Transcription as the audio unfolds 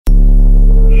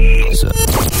Listen.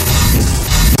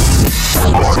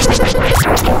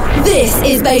 This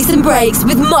is Bass and Breaks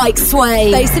with Mike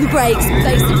Sway. Bass and Breaks,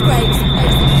 Bass and Breaks,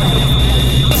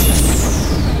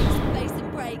 Bass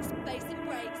and Breaks, Bass and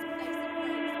Breaks, Bass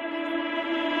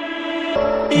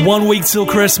and Breaks. 1 week till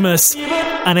Christmas,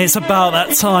 and it's about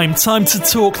that time to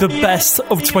talk the best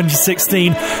of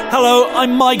 2016. Hello,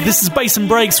 I'm Mike, this is Bass and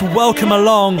Breaks, welcome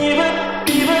along.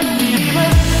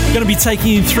 Going to be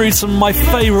taking you through some of my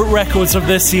favourite records of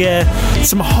this year,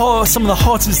 some of the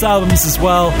hottest albums as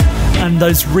well, and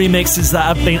those remixes that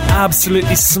have been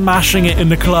absolutely smashing it in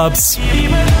the clubs.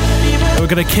 We're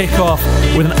going to kick off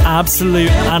with an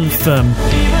absolute anthem.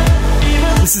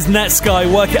 This is Netsky,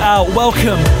 Work It Out.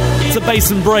 Welcome to Bass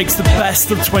and Breaks, the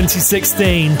best of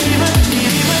 2016.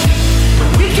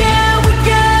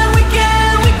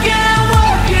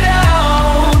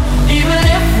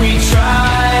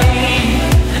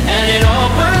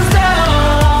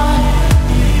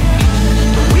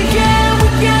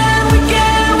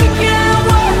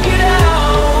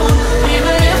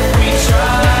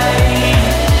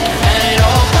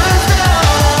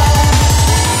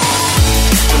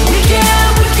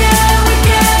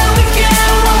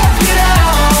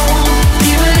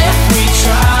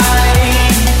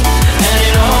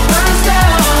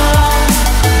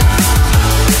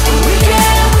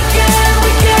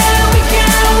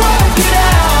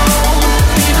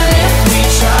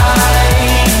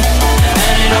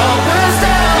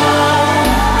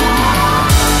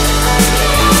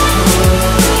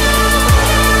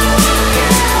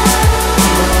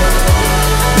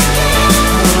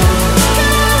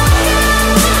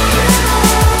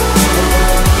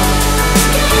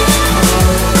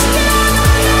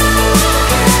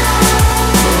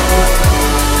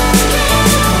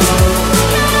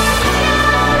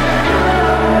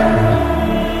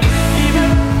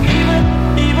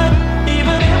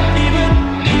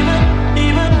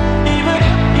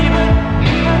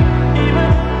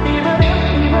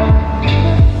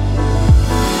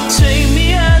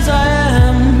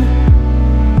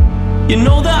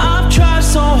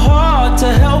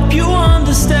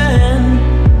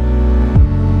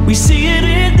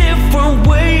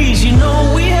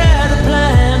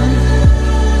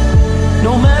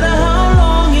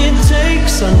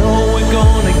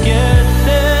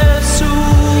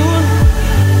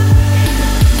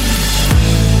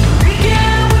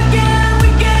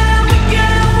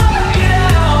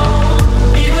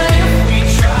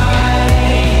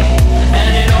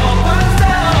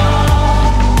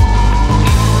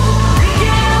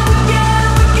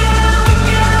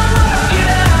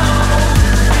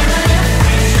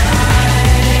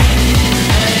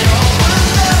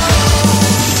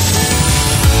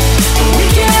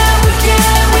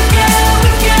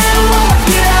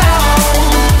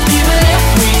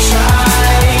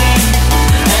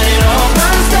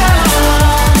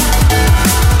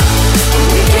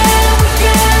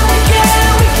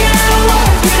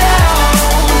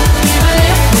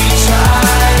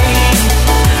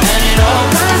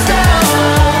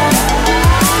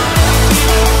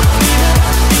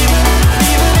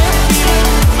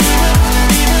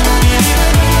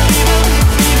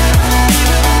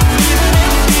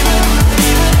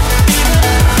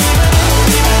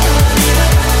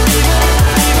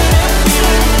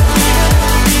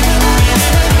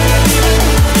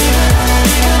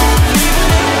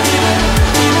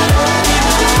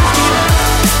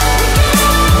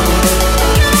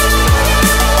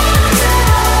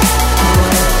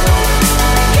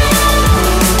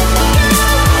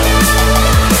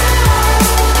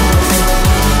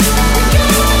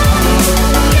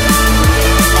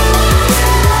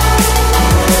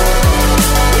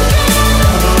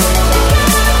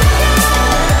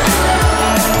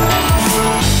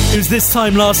 This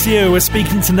time last year, we were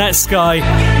speaking to Netsky,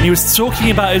 and he was talking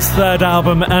about his third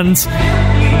album, and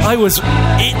I was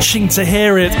itching to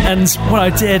hear it, and when I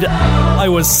did, I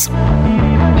was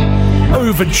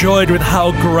overjoyed with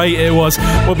how great it was.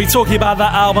 We'll be talking about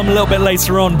that album a little bit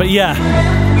later on, but yeah,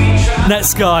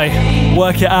 Netsky,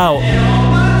 Work It Out.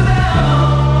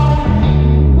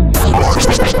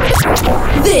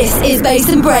 This is Bass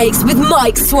and Breaks with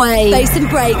Mike Sway. Bass and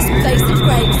Breaks, Bass and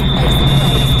Breaks, Bass and Breaks.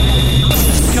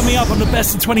 Coming up on the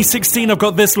best of 2016, I've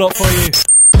got this lot for you.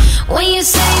 When you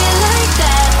say it like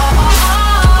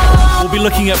that, we'll be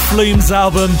looking at Flume's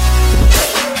album.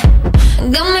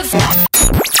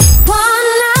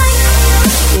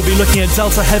 We'll be looking at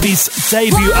Delta Heavy's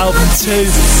debut album too.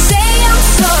 Say I'm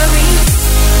sorry.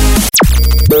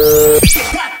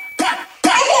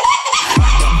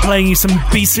 I'm playing you some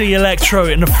BC Electro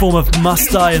in the form of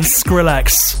Must Die and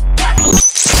Skrillex.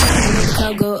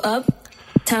 I'll go up.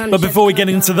 But before we get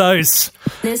into those,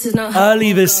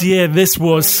 early this year, this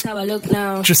was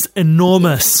just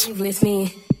enormous.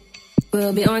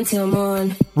 We'll be on till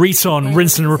morn. Riton,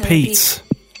 Rinse and Repeat.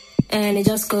 And it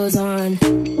just goes on.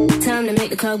 Time to make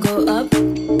the club go up.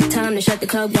 Time to shut the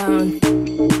club down.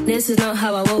 This is not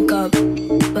how I woke up,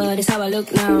 but it's how I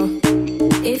look now.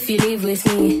 If you leave with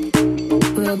me,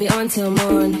 we'll be on till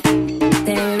morn.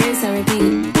 Then we rinse and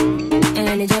repeat.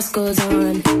 And it just goes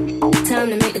on. Time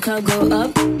to make the club go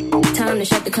up. Time to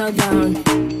shut the club down.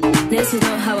 This is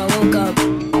not how I woke up,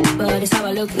 but it's how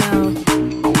I look now.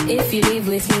 If you leave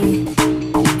with me,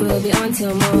 we'll be on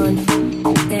till morn.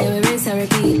 Then we rinse and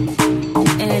repeat.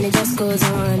 And it just goes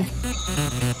on.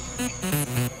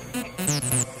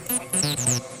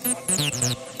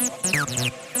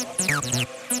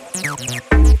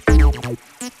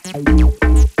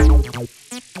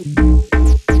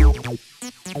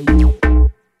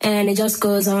 And it just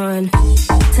goes on.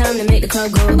 Time to make the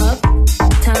club go up.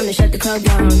 Time to shut the club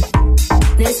down.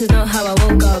 This is not how I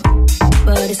woke up,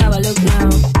 but it's how I look now.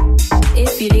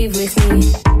 If you leave with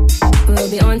me, we'll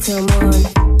be on till morn.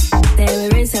 Then we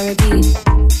rinse and repeat.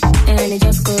 And it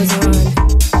just goes on.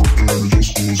 And it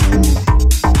just goes on.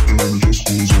 And it just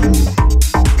goes on.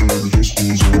 And it just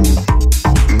goes on.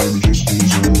 And it just goes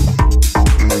on.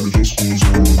 And it just goes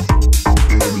on.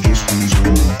 And it just goes on.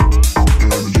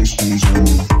 And it just goes on.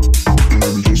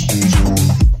 And it just goes on.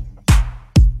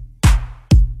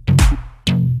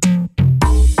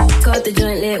 Got the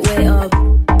joint lit way up.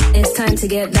 It's time to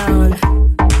get down.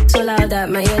 So loud that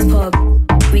my ears pop.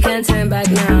 We can't turn back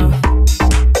now.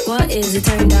 What is the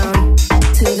turn down?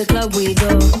 To the club we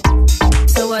go.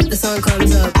 So what, the song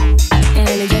comes up.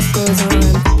 And it just goes on.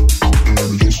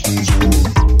 And it just goes on.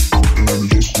 And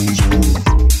it just goes on.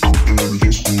 And it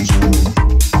just goes on.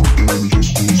 And it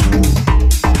just goes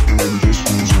on. And it just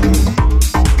goes on.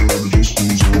 And it just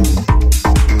goes on.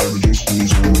 And it just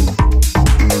goes on.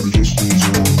 And it just goes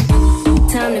on.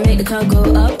 Time to make the club go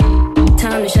up.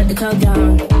 Time to shut the club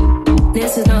down.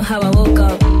 This is not how I woke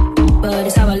up, but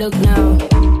it's how I look now.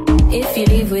 If you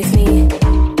leave with me,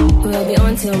 we'll be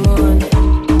on till morn.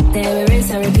 Then we rinse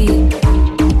and repeat.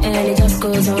 And it just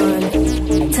goes on.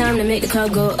 Time to make the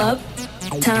club go up.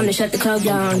 Time to shut the club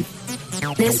down.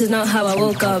 This is not how I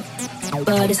woke up,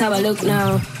 but it's how I look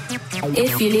now.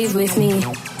 If you leave with me,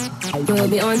 we'll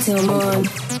be on till morn.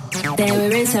 Then we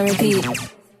rinse and repeat.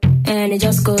 And it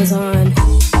just goes on.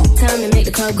 Time to make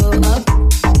the club go up.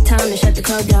 Time to shut the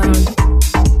club down.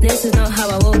 This is not how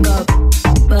I woke up,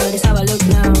 but it's how I look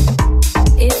now.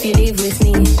 If you leave with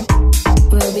me,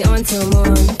 we'll be on till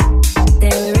morn.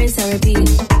 Then we rinse and repeat.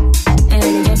 And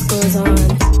it just goes on.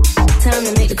 Time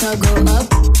to make the club go up.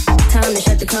 Time to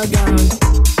shut the club down.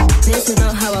 This is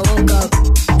not how I woke up,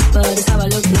 but it's how I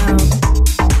look now.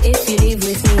 If you leave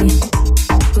with me,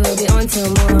 we'll be on till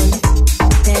morn.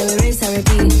 Then we rinse and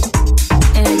repeat.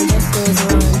 And it just goes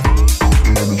on.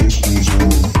 And it just goes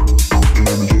on.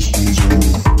 And it just goes on.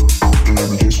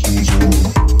 And it just goes on.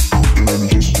 And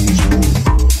it just goes on. And it just goes on.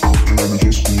 And it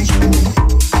just goes on.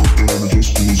 And it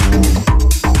just goes on. And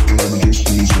it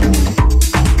just goes on.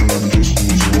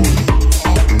 And it just goes on. And it just goes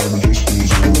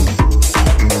on.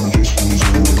 And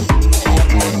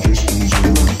it just goes on.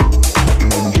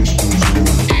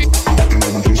 And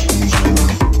it just goes on.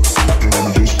 And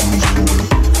it just goes on.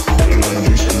 And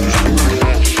it just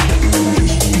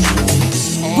goes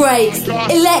on. Breaks,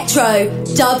 electro,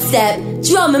 dubstep,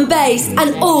 drum and bass,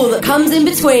 and all that comes in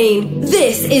between.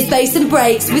 This is Bass and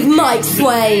Breaks with Mike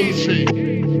Swain.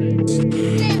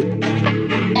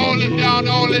 Hold it down,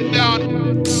 hold it down.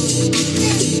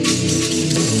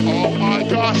 Oh my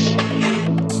gosh.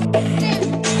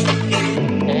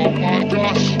 Oh my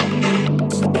gosh.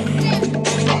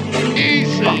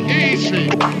 Easy, easy.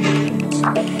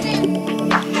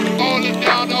 Hold it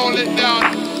down, hold it down.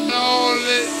 Hold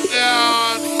it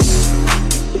down.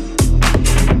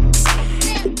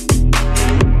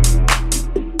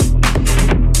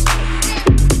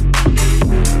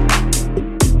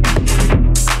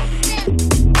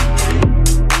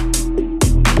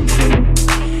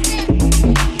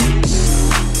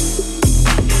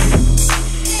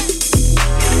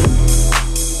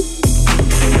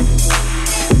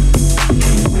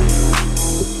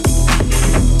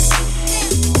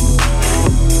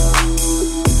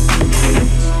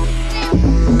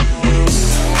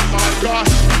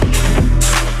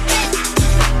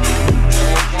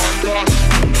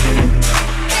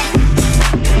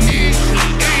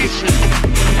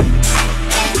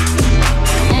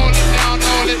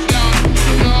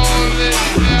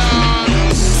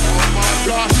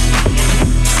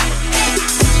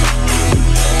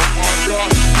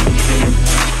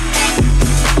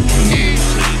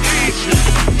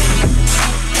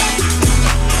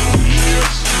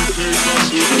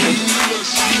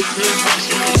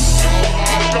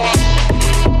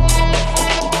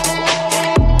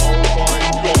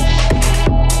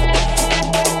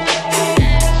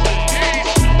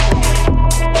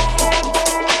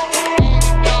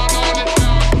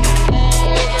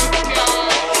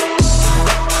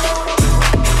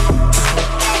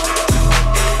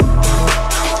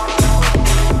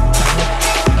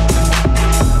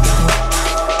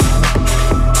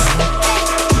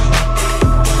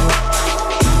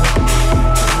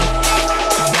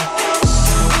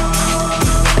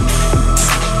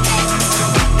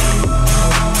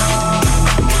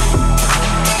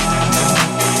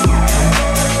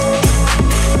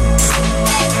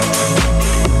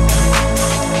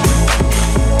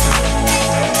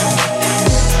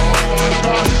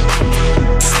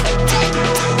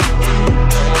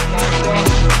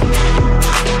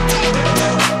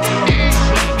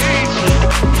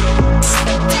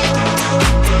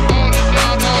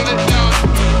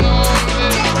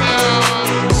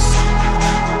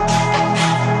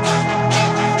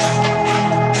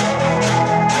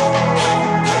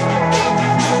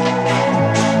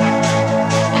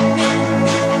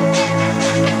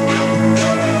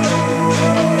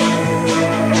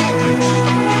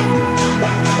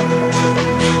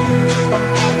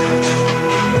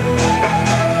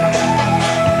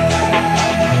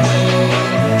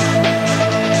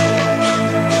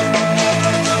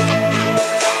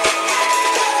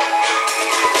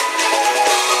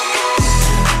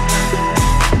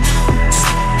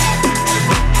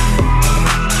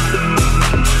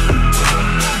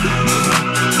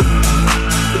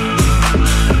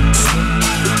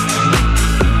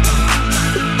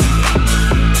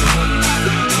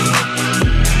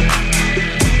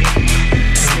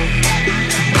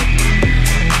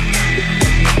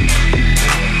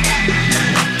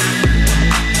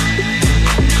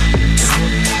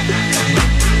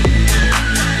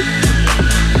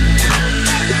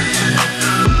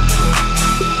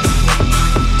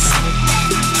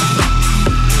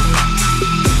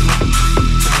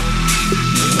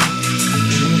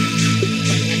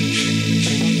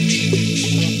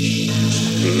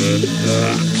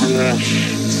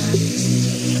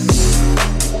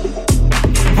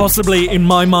 Possibly, in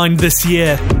my mind this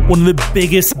year, one of the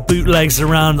biggest bootlegs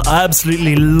around. I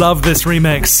absolutely love this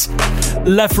remix.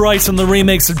 Left Right on the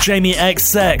remix of Jamie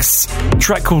XX,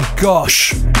 track called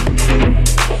Gosh.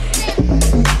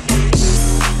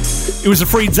 It was a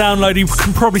free download. You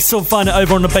can probably still find it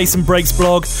over on the Bass and Breaks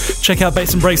blog. Check out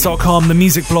bassandbreaks.com, the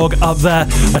music blog up there.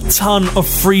 A ton of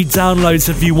free downloads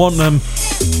if you want them.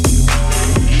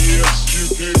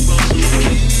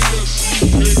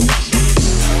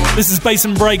 This is Bass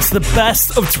and Breaks, the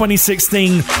best of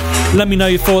 2016. Let me know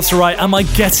your thoughts, alright? Am I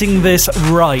getting this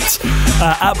right?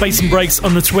 At Bass and Breaks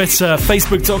on the Twitter,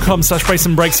 facebook.com/Bass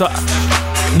and Breaks,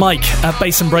 Mike at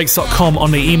bassandbreaks.com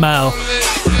on the email.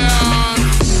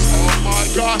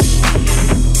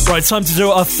 Right, time to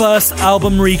do our first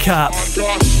album recap.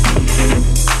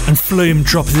 And Flume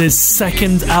dropped his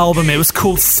second album. It was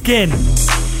called Skin.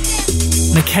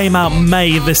 And it came out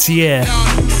May this year.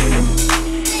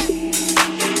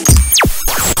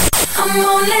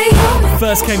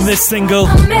 First came this single.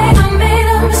 And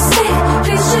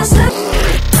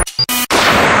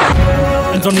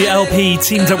on the LP,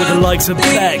 teamed up with the likes of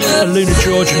Beck, Luna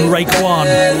George and Raekwon.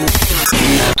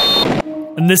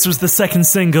 And this was the second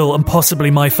single and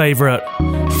possibly my favourite.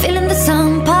 Feeling the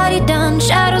sun, party done,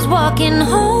 shadows walking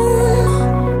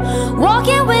home.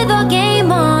 Walking with our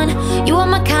game on. You are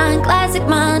my kind, classic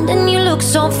mind, and you look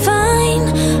so fine.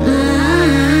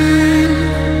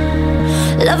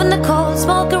 Loving the cold,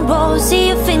 smoke and roll, see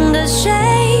your fingers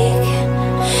shake.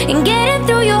 And getting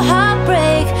through your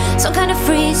heartbreak, some kind of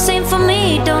free, same for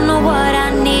me, don't know what I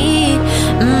need.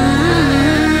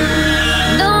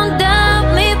 Don't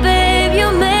doubt me, babe,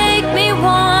 you make me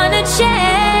wanna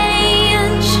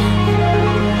change.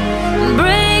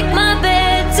 Break my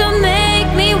bed to make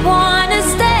me wanna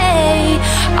stay.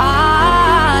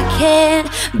 I can't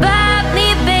bite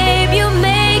me, babe, you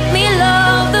make me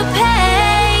love the pain.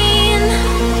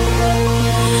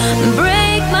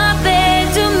 Break my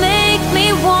bed to make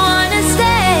me wanna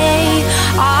stay.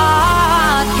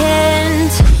 I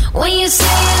can't. When you say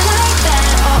it like that,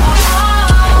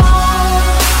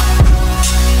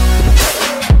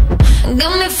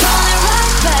 got me falling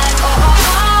right back.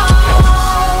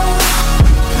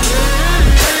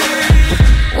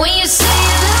 When you say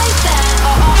it like that,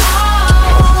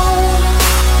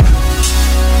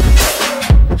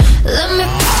 let me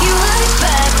pick you right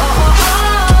back.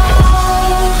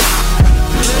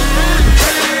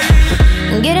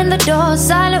 Get in the door,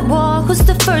 silent walk, who's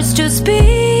the first to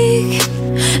speak?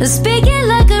 Speaking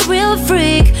like a real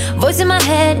freak, voice in my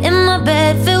head, in my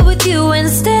bed, filled with you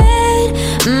instead.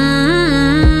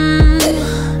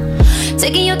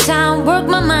 Taking your time, work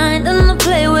my mind, and I'll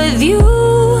play with you.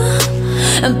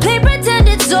 And play pretend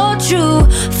it's all true.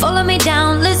 Follow me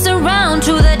down, listen round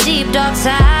to the deep dark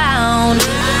sound.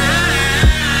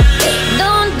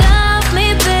 Don't doubt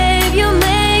me, babe, you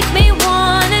make me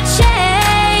wanna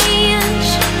change.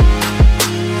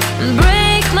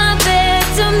 Break my bed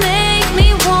to make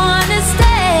me wanna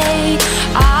stay.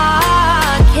 I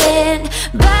can't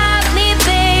bite me,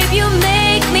 babe, you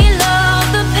make me love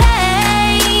the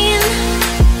pain.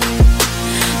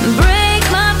 Break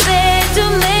my bed to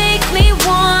make me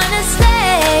wanna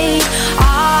stay.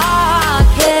 I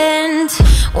can't.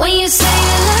 When you say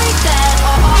it like that,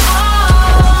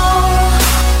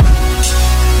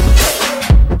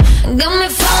 got me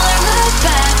falling right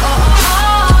back.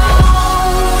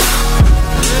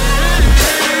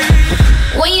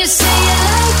 When you say it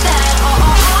like that,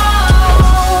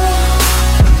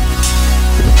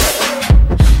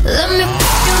 let me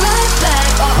put you right back.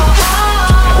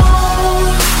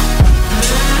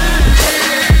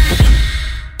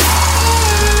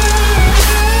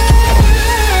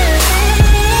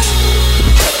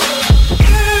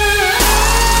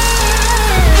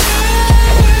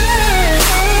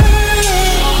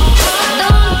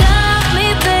 Don't doubt me,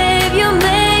 babe, you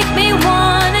make me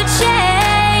wanna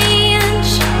change.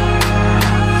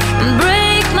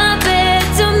 Break my bed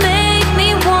to make me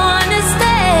wanna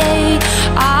stay.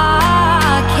 I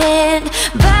can't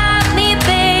bite me,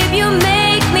 babe, you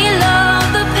make me love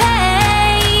the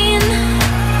pain.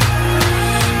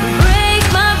 Break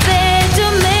my bed to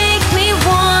make me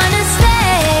wanna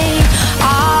stay. I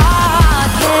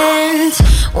can't.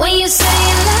 When you say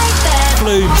it like that,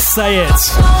 Flume, Say It,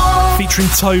 featuring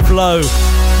Tove Lo,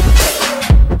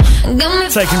 got me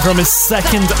taken from his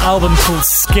second album called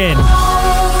Skin.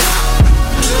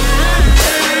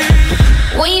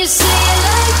 when you say it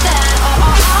like that,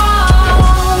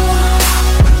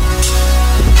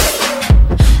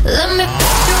 let me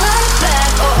put you right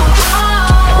back.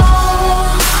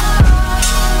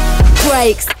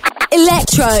 Breaks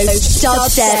electro,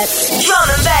 dubstep, drum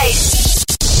and bass,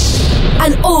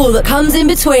 and all that comes in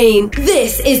between.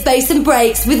 This is Bass and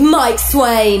Breaks with Mike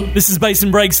Swain. This is Bass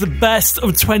and Breaks, the best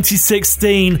of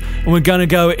 2016, and we're going to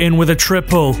go in with a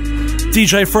triple.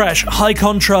 DJ Fresh, High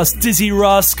Contrast, Dizzy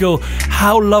Rascal,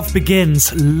 How Love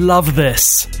Begins. Love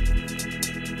this.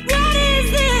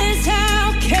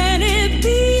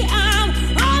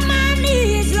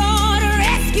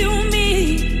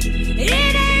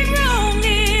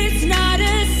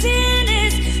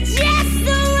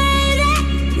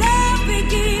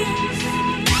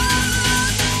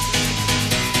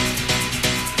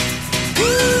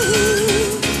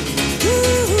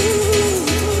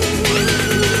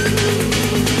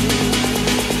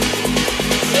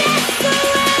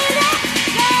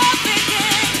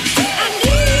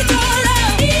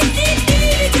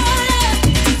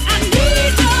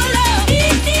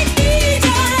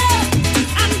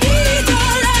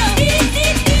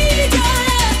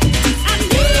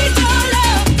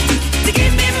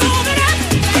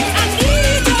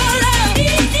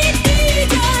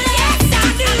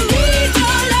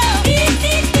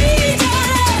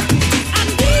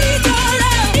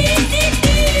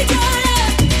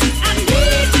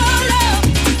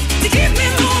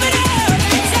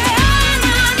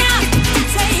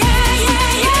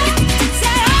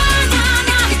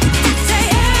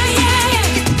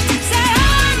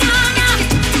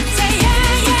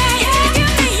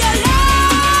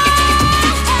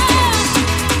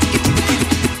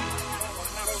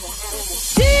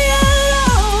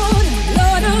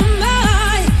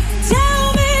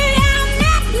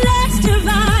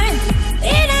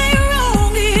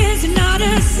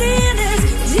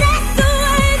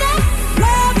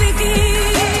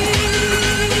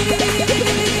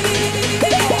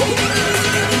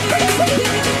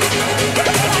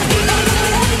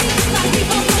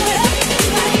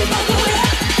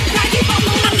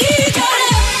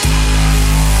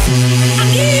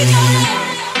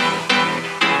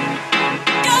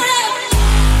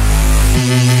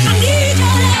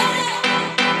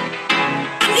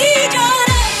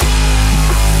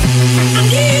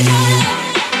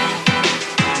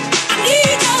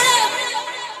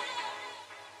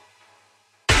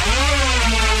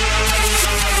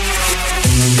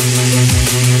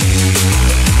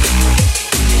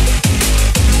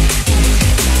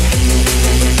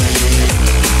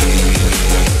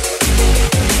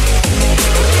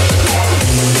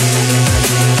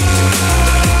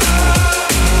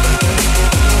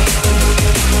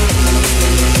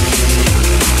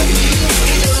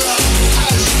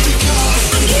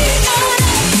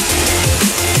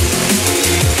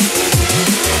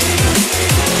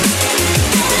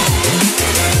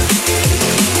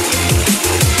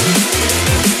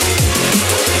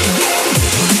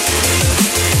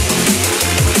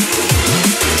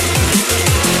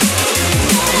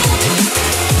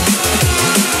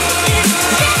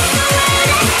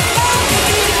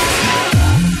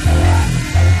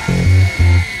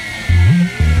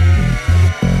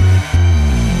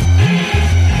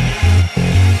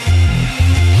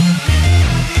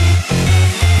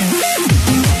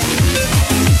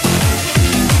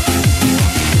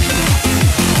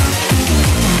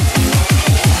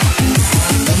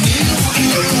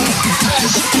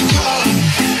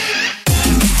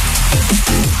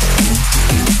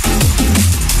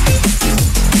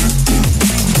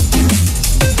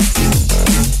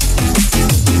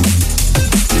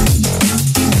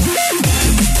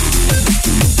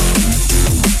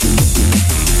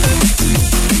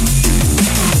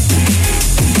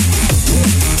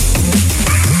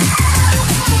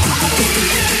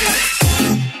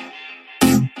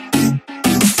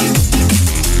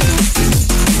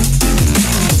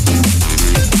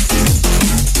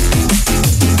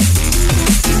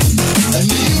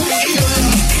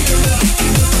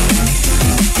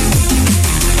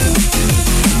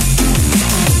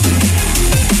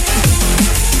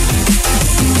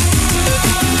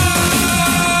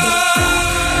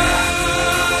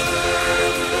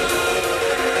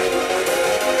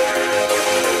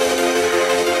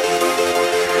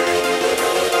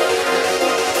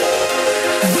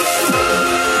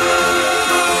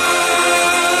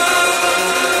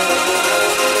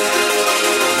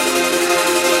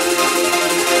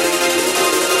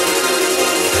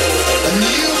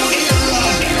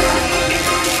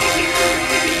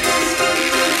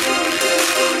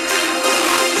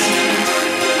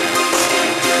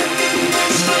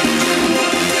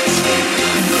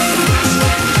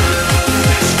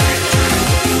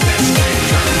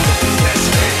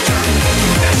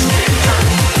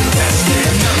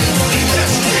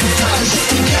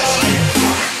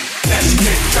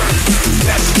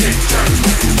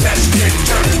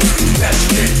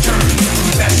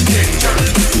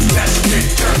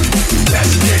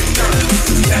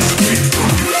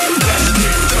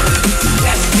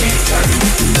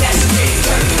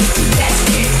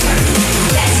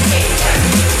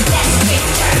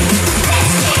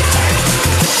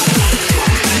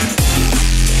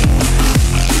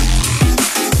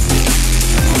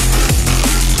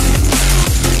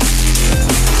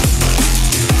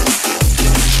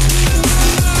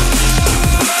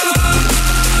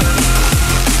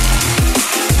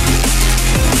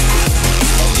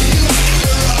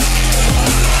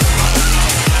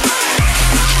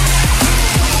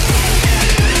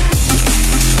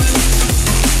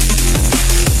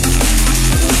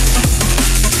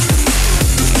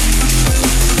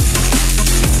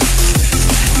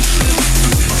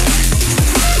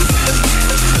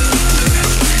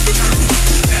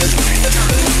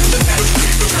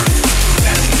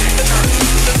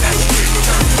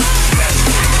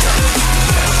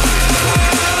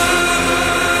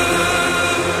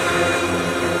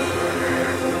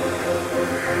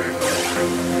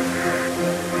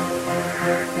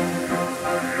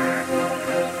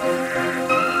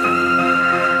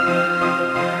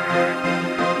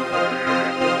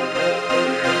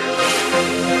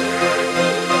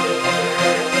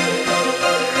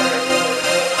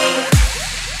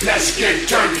 Let's get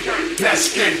dirty.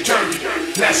 Let's get dirty.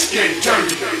 Let's get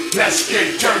dirty. Let's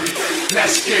get dirty.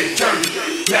 Let's get dirty.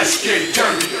 Let's get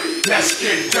dirty. Let's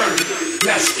get dirty.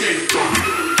 Let's get dirty.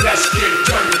 Let's get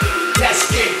dirty. Let's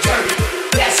get dirty.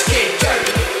 Let's get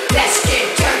dirty. Let's get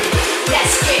dirty.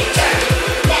 Let's get dirty.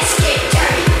 Let's get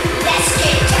dirty. Let's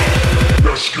get dirty.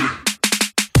 Let's get.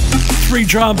 3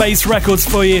 drum and bass records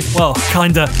for you. Well,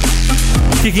 kinda.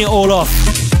 Kicking it all off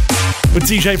with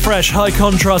DJ Fresh, High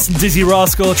Contrast and Dizzy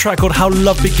Rascal, a track called How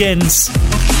Love Begins.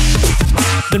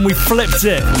 Then we flipped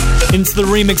it into the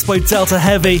remix by Delta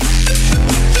Heavy.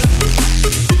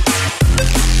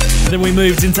 Then we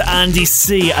moved into Andy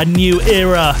C, A New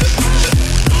Era.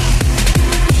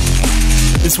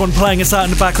 This one playing us out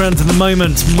in the background at the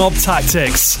moment, Mob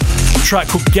Tactics, a track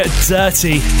called Get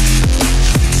Dirty.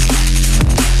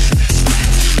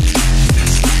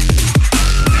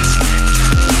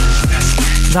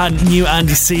 That new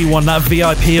Andy C one, that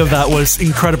VIP of that was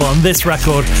incredible. And this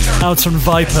record, out on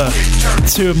Viper,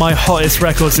 2 of my hottest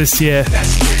records this year.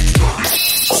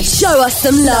 Show us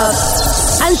some love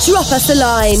and drop us a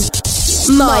line.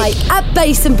 Mike at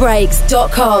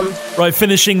bassandbreaks.com. Right,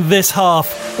 finishing this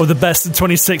half of the best of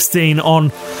 2016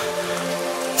 on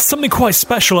something quite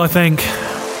special, I think.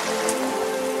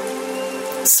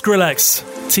 Skrillex,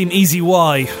 Team Easy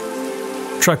Y,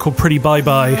 track called Pretty Bye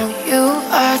Bye.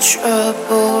 Are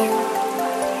trouble,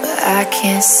 but I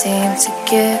can't seem to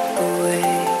get away.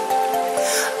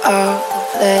 All the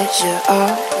pleasure,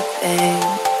 all the pain.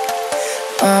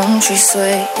 Palm trees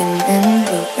swaying in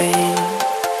the rain.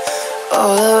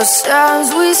 All those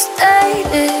times we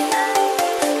stayed in,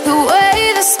 the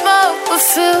way the smoke would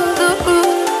fill the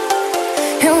room,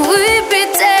 and we'd be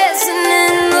dancing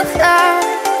in the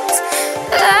clouds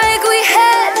like we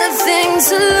had nothing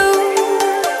to lose.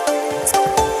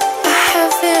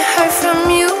 Heard from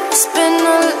you, it's been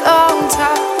a long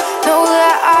time. Know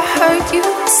that I heard you,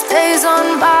 stays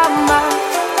on my mind.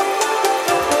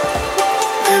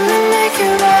 Let me make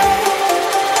it right.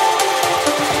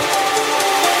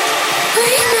 We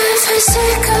never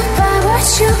say goodbye. What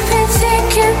you've been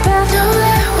thinking about? Know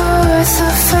that we're worth the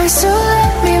fight, so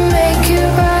let me make it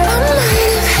right. I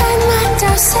might have had my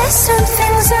doubts, said some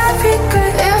things I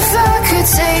regret. If I could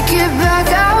take it back,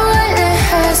 I wouldn't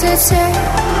hesitate.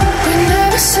 We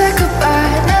never said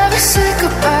goodbye, never said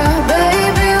goodbye.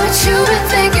 Baby, what you been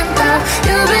thinking about?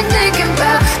 You've been thinking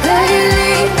about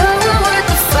lately. No one worth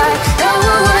the fight, no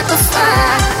one worth the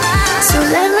fight. So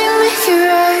let me make it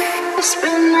right. It's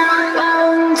been a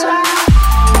long time.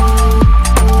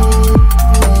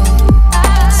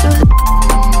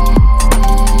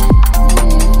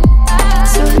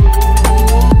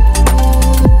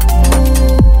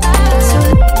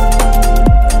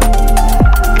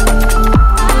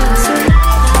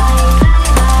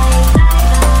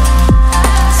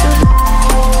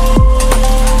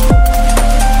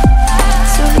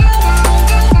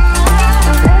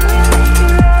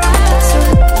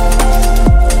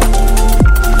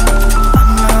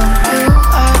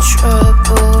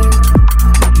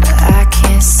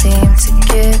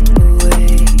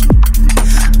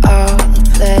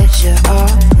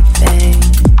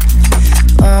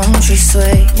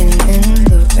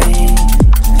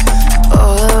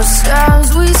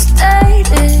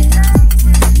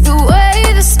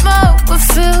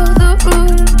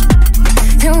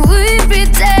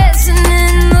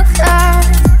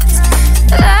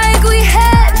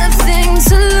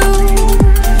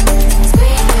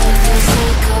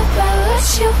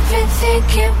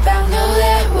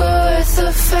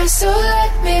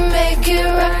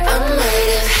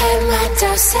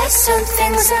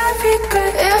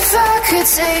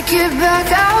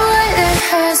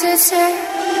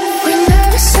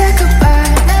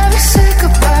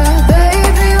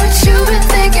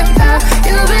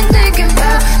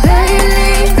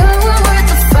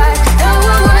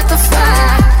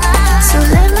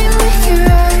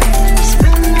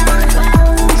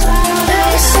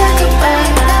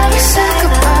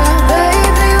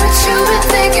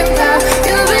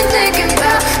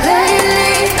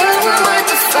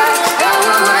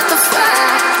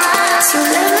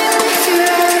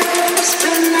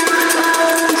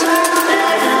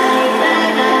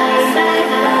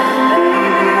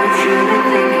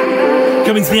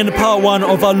 Coming to the end of part 1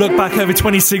 of our look back over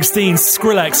 2016,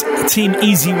 Skrillex, Team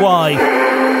Easy Y.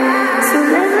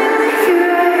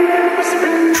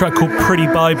 Track called Pretty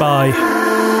Bye Bye.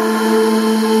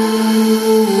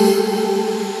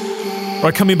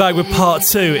 Right, coming back with part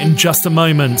 2 in just a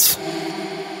moment.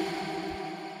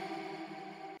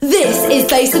 This is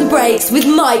Bass and Breaks with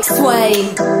Mike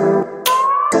Swain.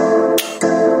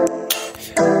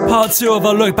 Part 2 of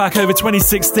our look back over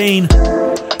 2016.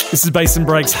 This is Bass and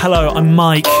Breaks. Hello, I'm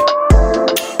Mike.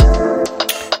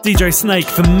 DJ Snake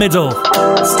for Middle.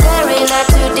 Staring at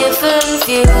two different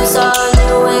views on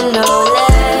the window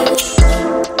ledge.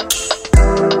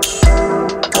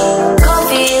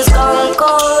 Coffee is gone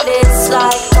cold, it's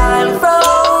like time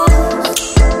froze.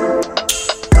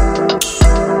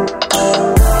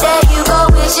 There you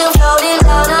go, wishing floating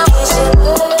down, I'm wishing.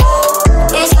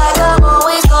 It's like I'm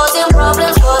always causing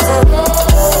problems,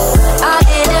 I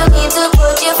didn't mean to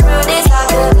put you through this,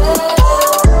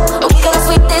 we gotta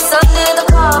sweep this under the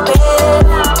carpet.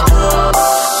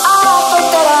 I hope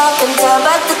that I can turn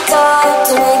back the time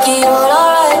to make it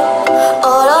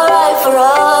all alright for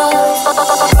us. I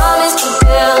promise to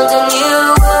build a new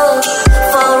world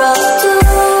for us two,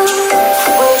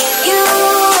 with you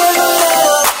in the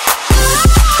middle.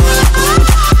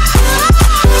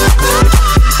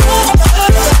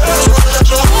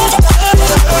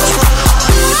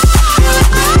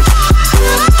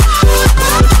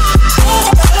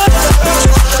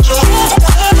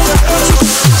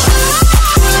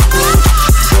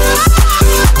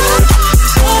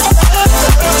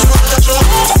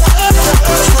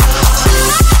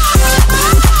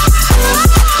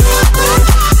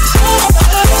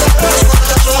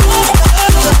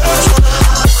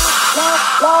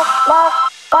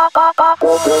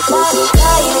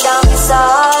 Lying down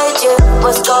beside you,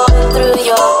 what's going through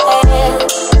your head?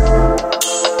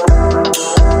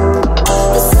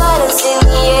 The silence in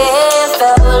the air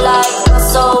felt like my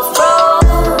soul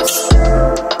froze.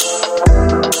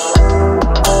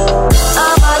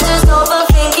 Am I just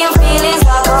overthinking feelings I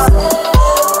got?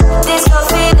 This good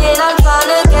feeling I'm trying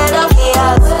to get up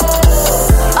here.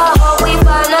 I hope we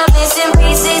find the missing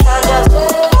pieces and just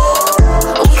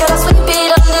we gotta sweep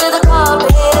it under the carpet.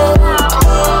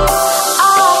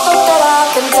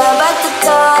 Turn back the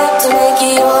time to make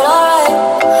it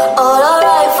all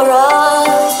alright for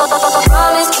us. I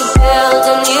promise to build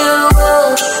a new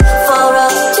world for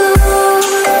us two,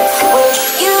 with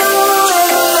you in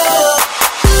the middle.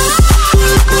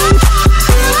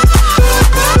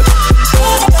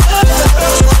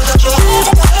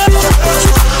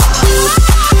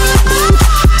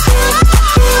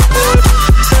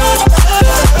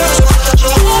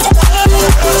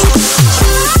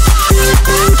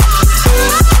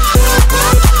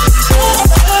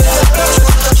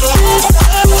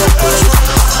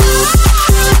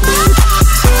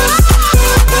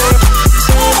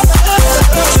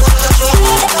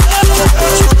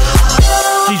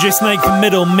 DJ Snake for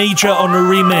Middle, Major on a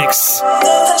remix.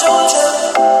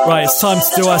 Right, it's time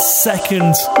to do our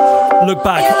second look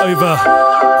back over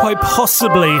quite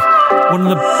possibly one of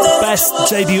the best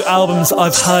debut albums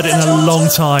I've heard in a long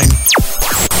time.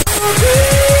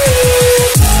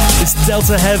 It's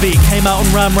Delta Heavy, came out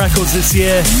on Ram Records this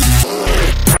year.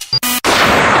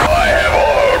 I have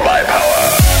all my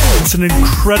power. It's an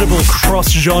incredible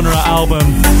cross-genre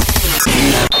album.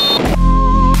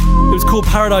 It was called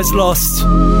Paradise Lost.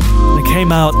 It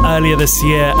came out earlier this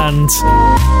year, and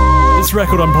this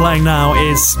record I'm playing now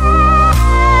is...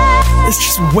 it's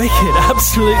just wicked,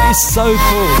 absolutely so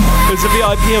cool. There's a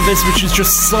VIP of this which is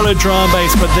just solid drum and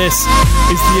bass, but this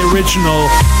is the original,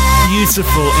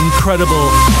 beautiful, incredible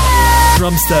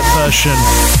drum step version.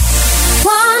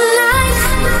 One night,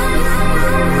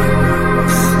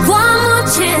 one more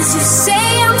chance to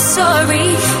say I'm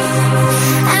sorry,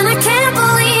 and I can't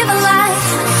believe a lie.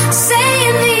 Say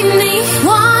you need me.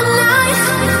 One night,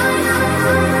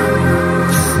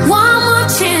 one more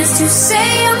chance to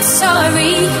say I'm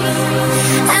sorry,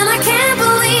 and I can't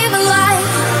believe a lie.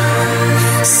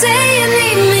 Say you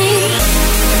need me.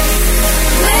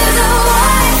 With a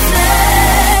white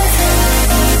flag,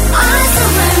 I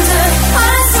surrender,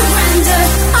 I surrender,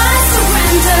 I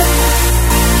surrender.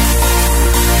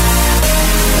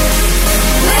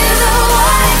 With a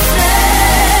white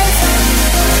flag,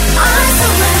 I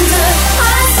surrender,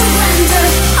 I surrender,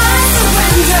 I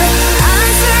surrender, I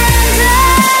surrender.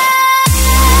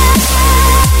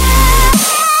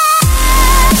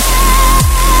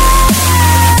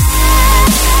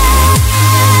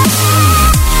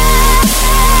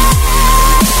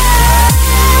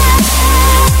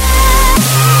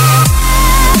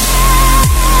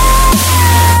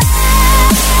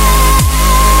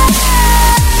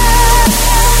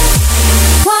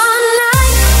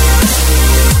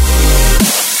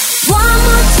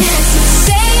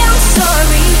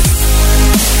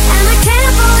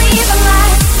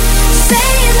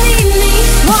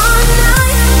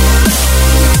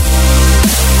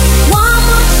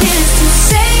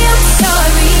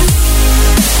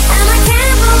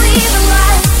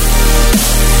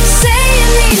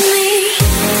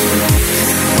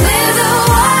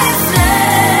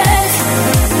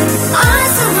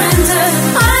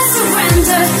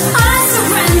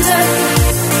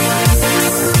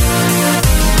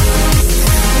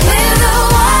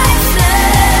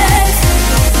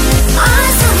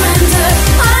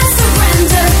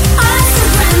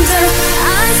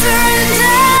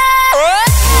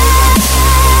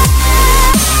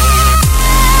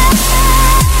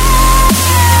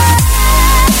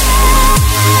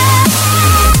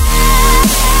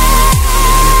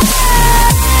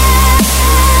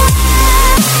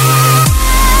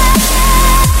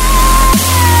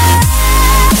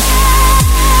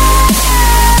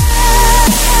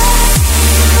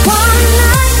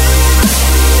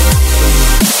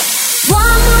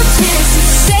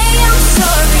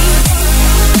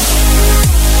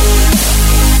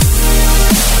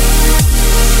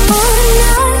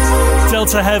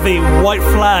 Ultra Heavy, White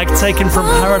Flag, taken from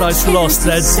Paradise Lost,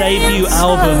 their debut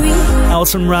album,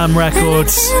 out on Ram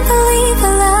Records.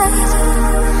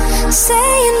 Say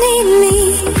you need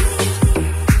me.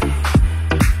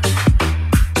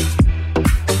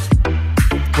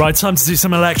 Right, time to do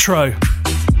some electro.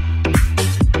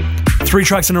 3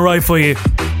 tracks in a row for you.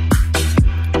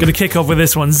 Gonna kick off with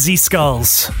this one, Z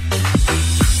Skulls.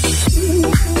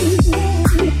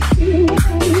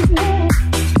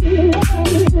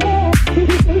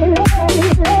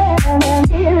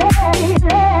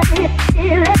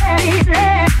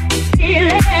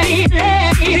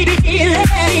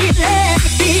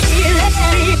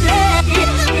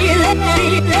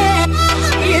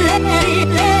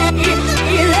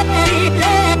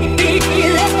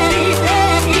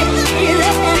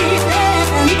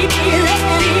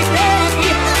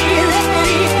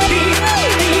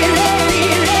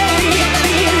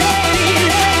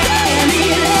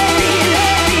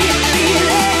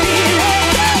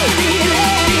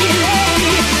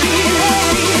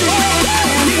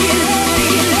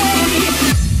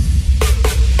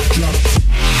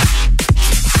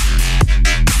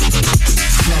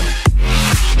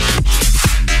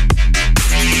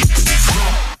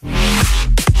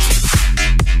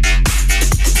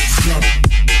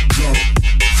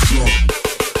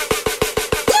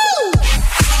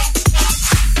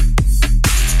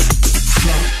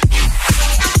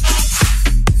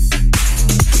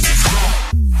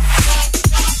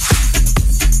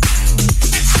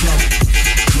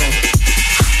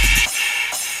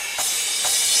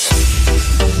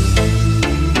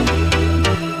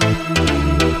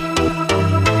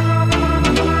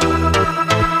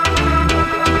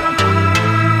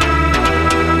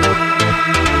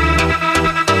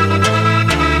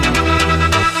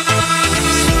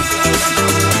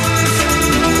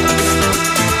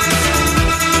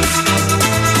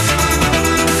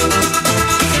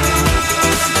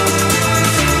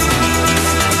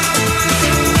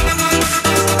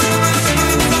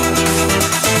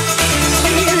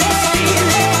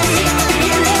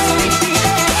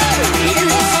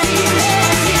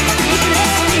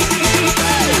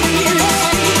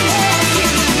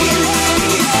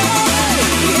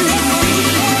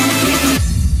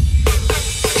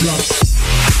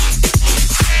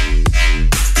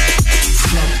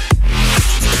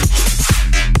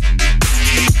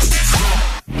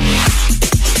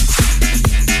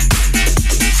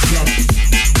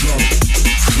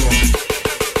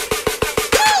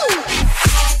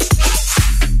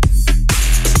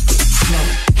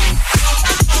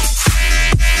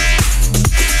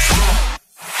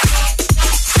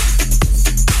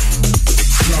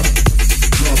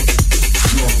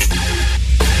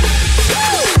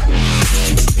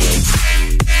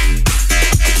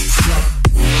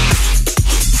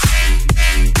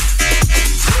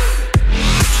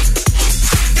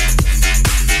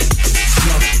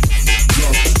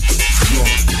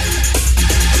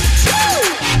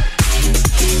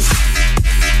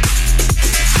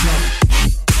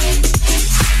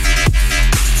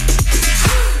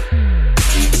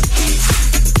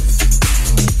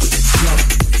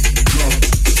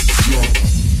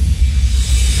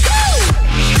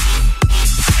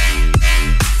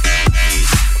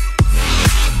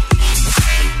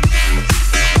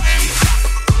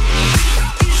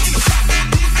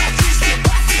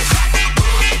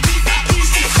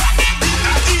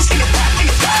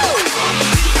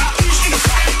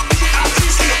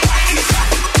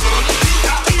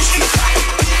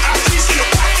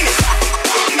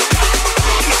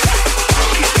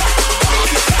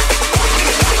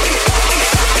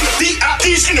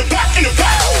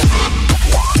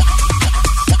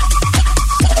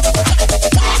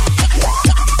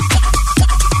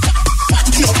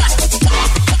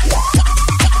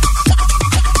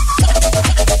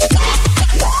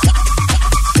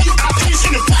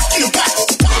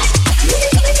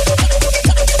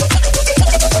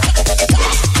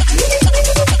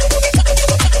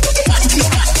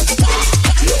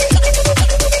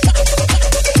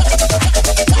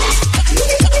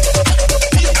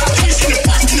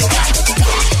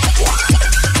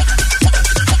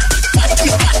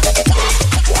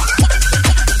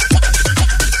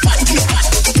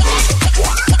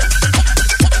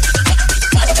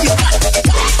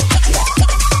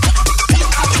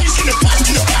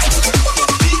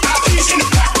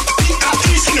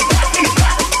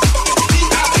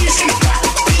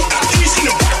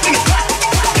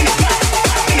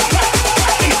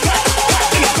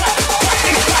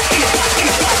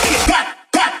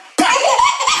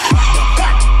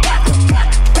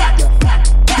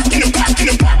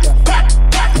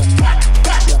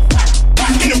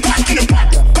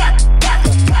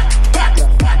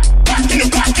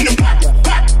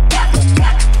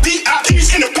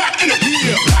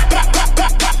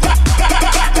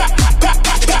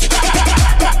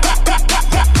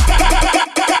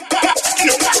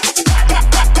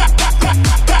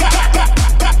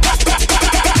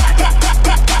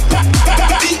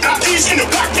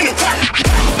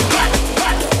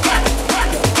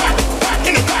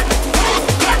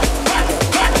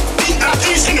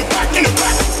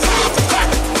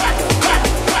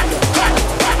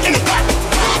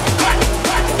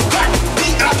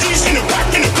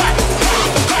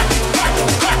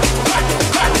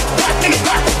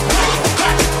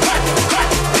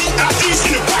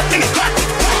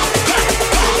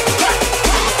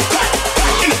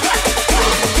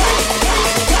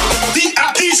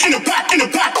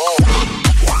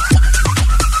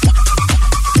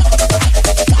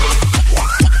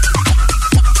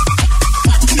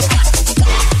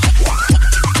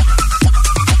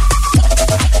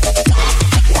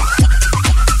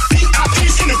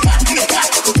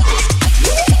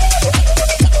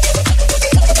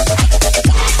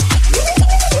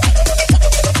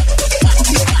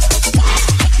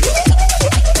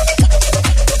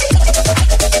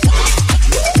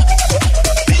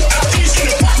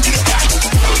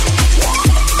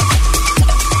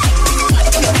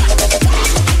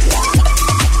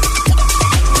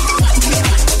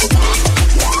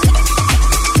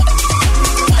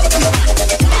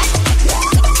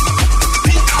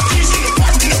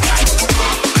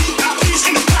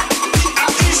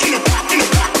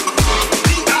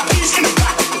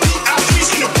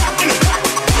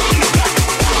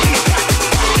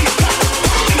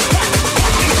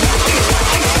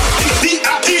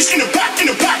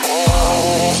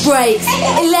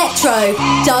 electro,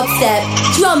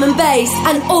 dubstep, drum and bass,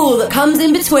 and all that comes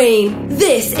in between.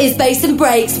 This is Bass and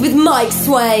Breaks with Mike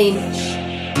Swain.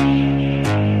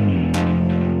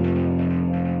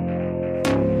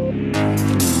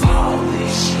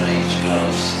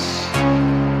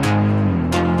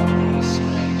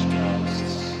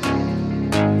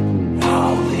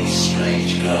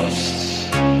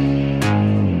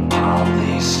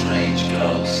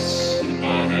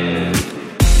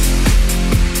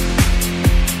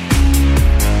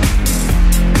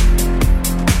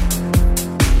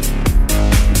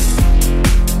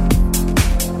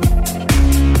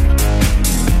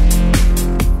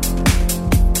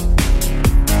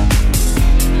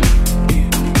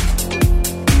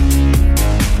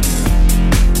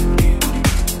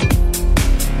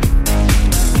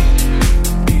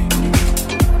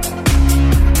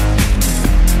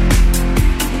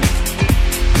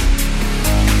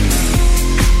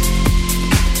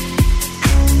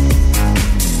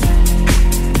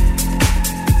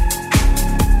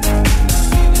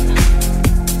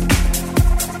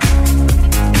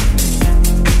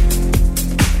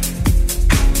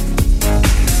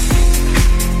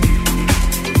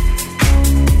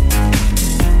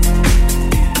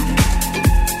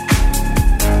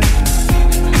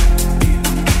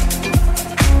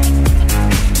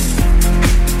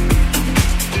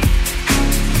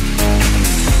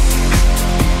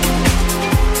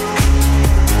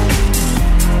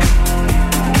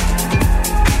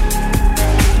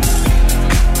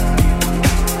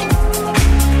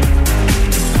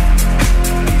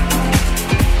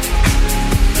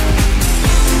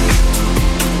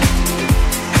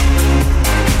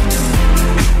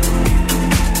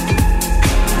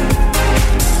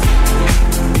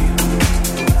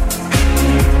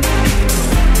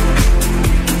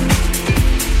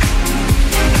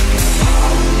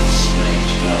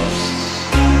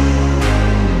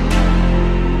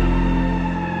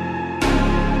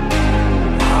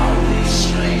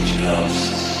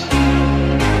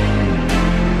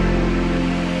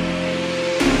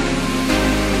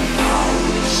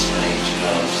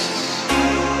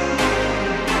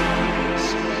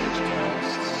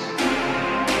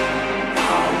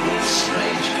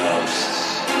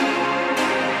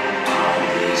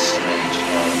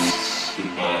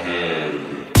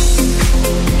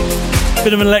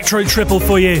 Bit of an electro triple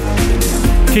for you.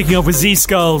 Kicking off with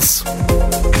Z-Skulls. A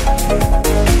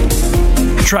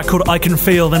track called I Can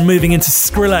Feel, then moving into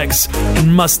Skrillex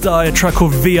and Must Die, a track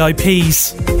called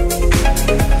VIPs.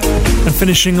 And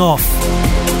finishing off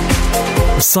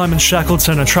with Simon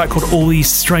Shackleton, a track called All These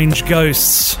Strange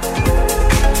Ghosts.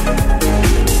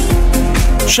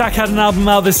 Shaq had an album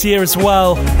out this year as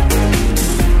well.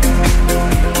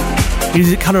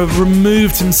 He's kind of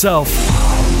removed himself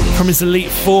from his Elite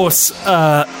Force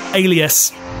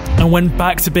alias and went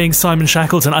back to being Simon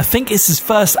Shackleton. I think it's his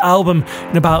first album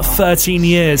in about 13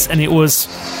 years, and it was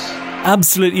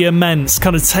absolutely immense,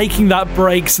 kind of taking that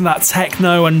breaks and that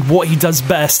techno and what he does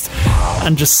best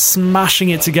and just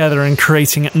smashing it together and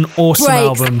creating an awesome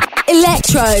album.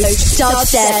 Electro,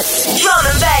 dubstep, drum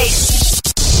and bass,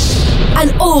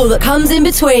 and all that comes in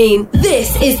between.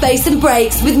 This is Bass and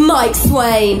Breaks with Mike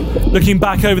Swain. Looking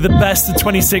back over the best of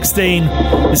 2016,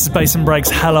 this is Bass and Breaks.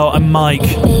 Hello, I'm Mike.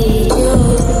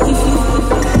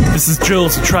 This is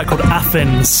Jules, a track called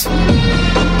Athens.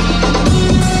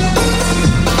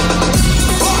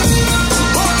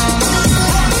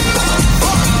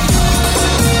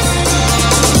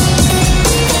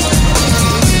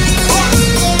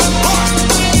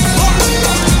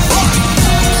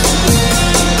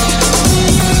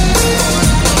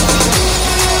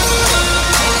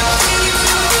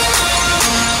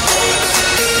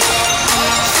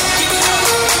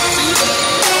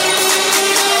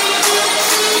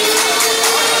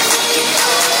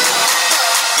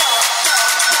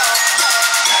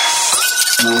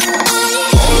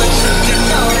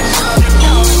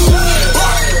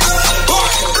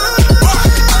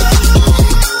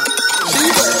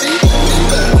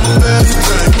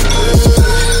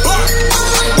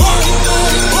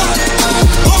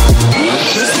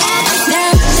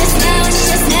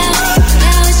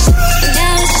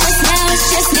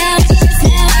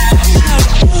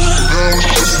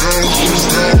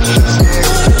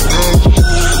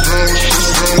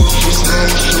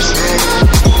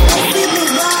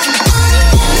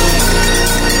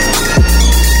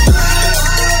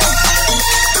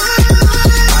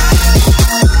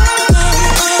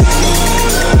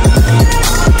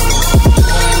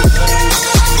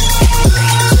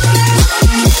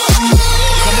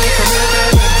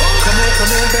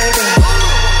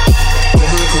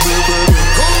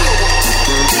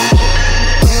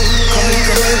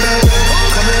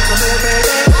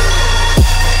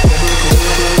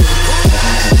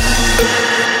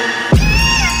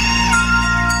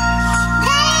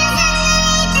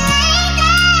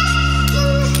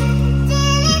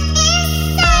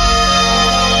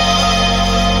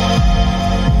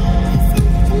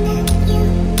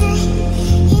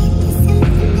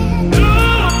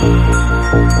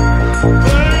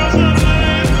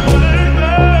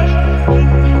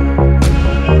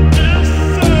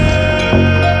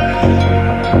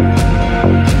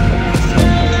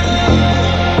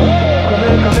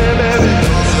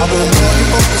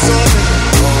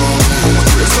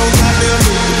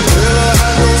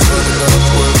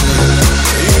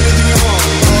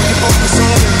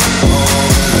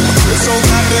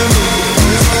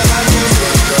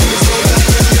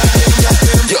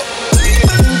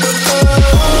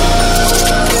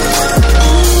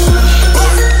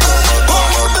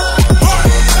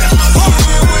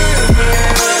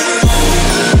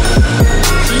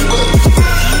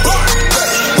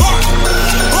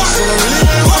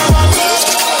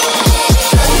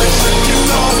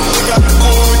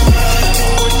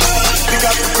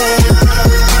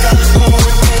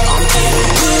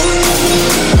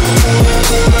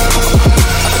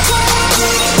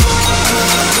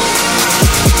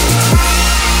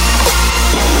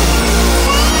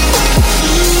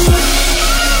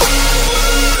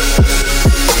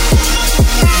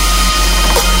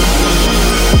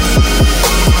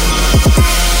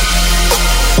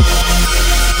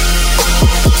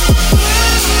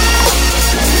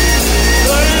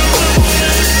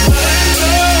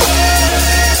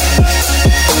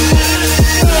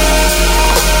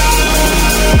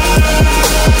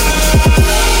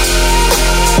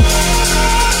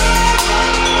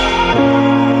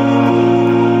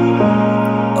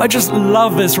 just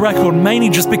love this record, mainly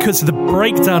just because of the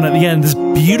breakdown at the end, this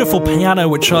beautiful piano,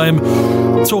 which I am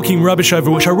talking rubbish over,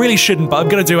 which I really shouldn't, but I'm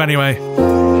going to do anyway.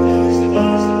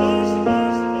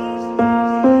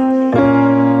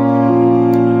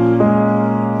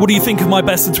 What do you think of my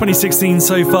best of 2016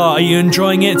 so far? Are you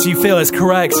enjoying it? Do you feel it's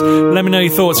correct? Let me know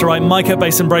your thoughts. All right,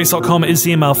 mike@bassandbreaks.com is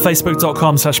the email.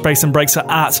 Facebook.com/bassandbreaks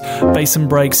or at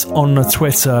bassandbreaks on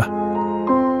Twitter.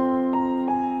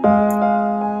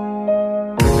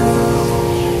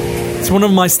 So one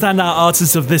of my standout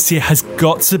artists of this year has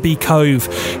got to be Cove.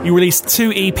 You released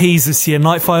 2 EPs this year,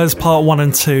 Nightfires Part 1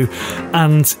 and 2,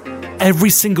 and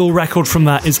every single record from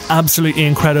that is absolutely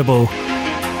incredible.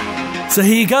 So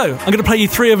here you go. I'm going to play you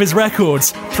 3 of his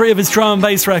records, 3 of his drum and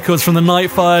bass records from the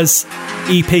Nightfires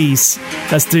EPs.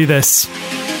 Let's do this.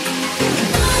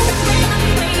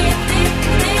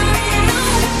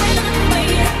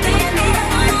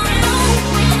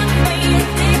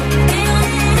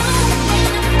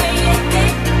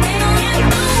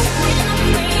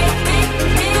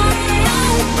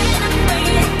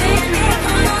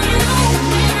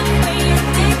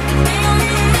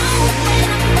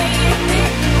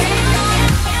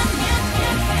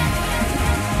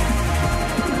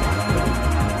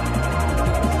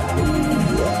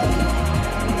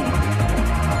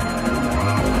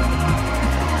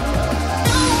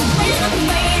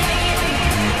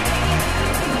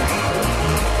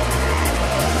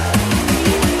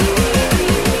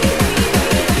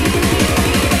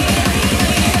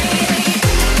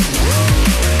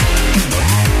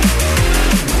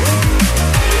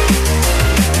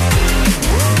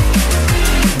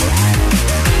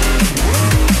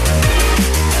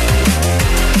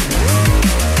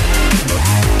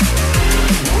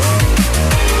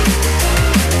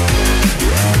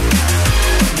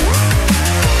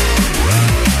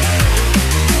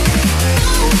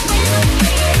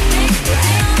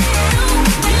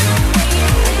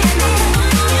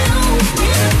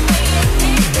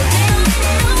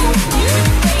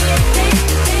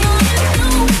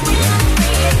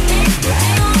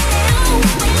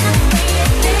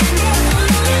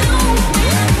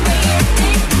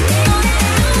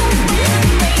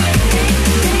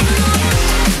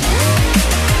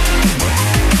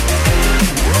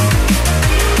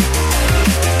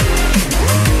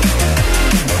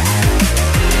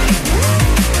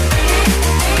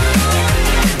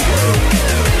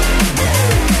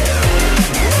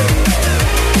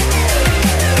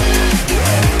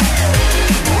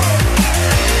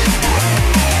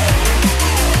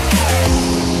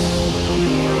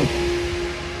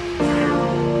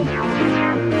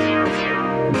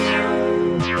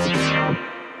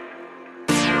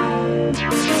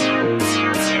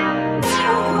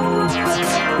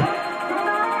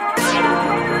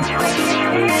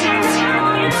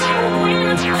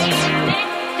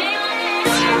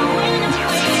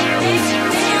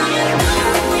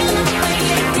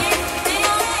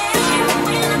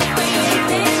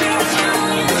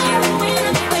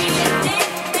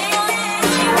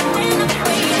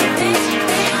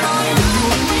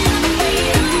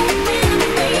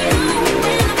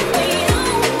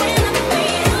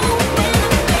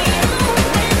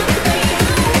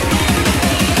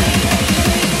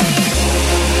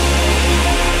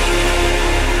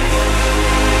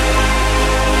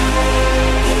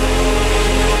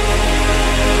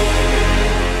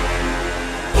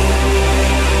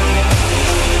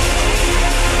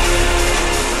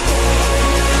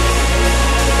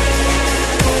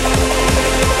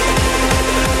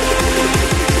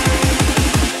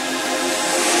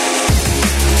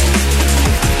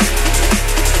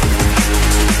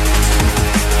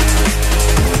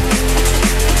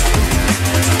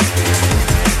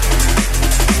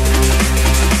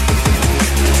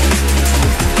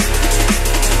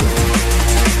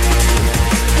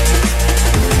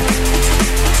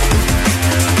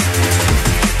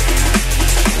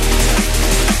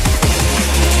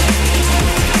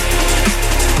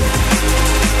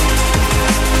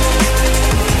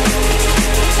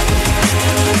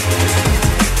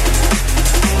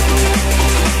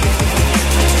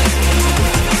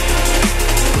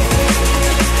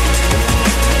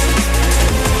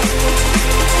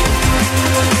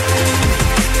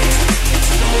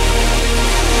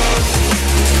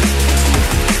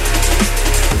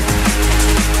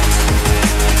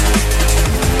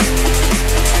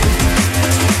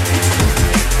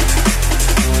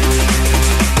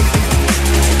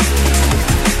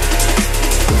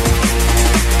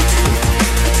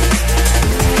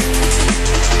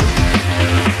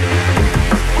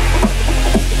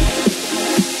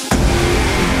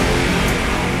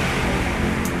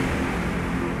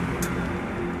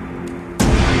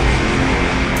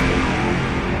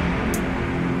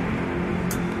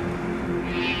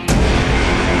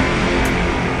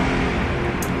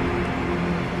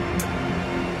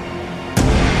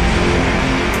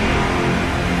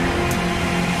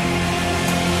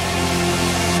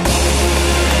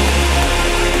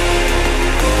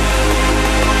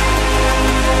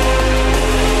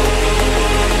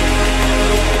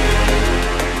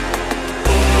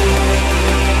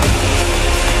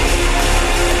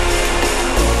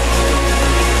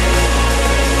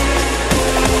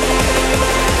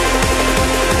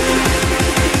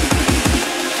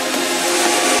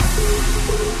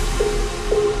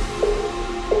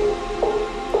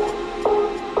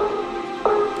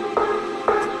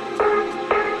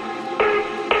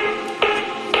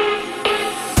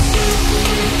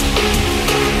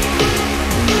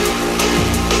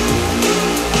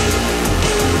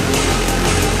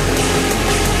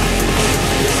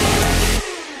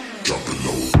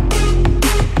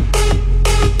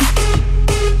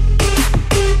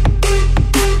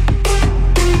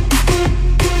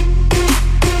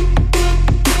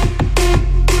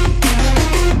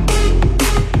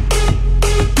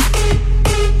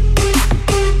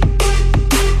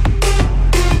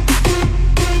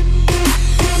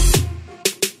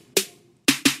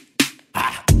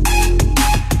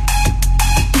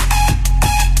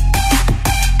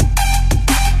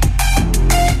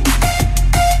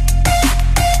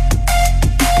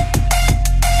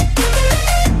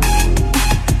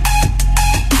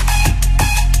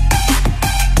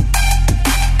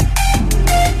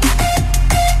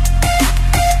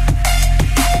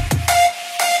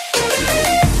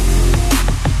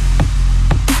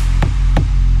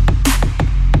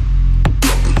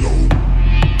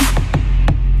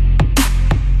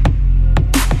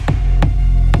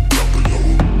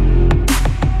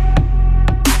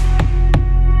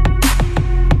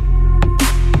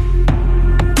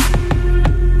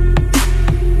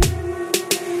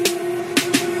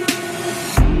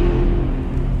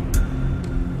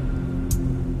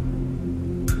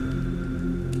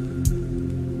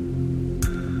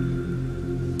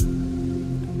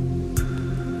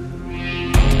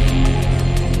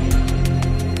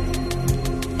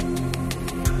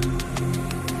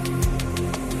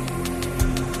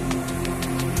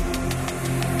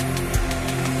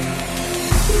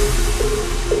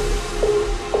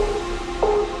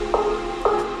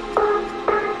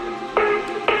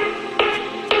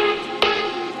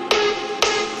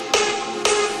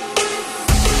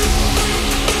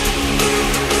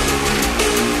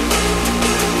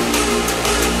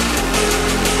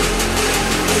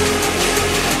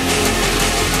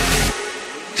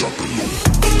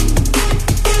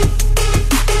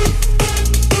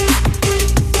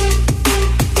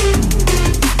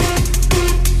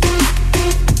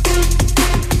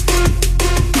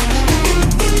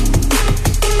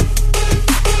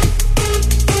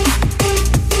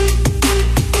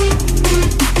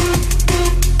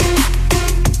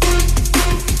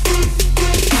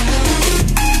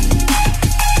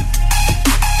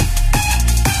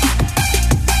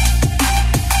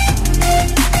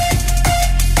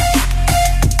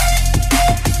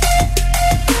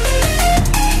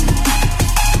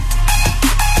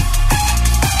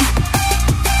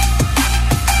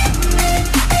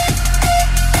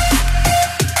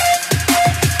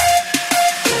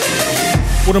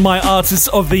 one of my artists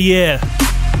of the year.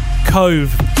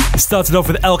 Cove. Started off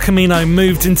with El Camino,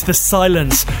 moved into the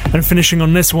silence, and finishing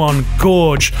on this one,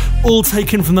 Gorge. All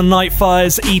taken from the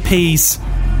Nightfires EPs.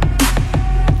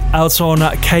 Out on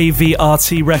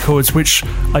KVRT Records, which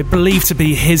I believe to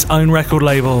be his own record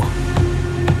label.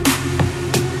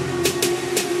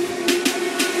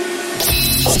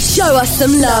 Show us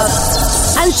some love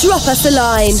and drop us a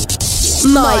line.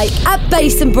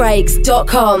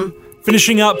 Mike@bassandbreaks.com.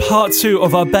 Finishing up part 2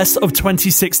 of our best of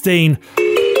 2016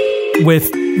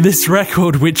 with this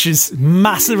record, which is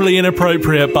massively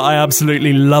inappropriate, but I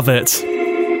absolutely love it. Sipping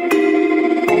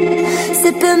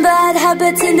bad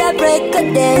habits in that break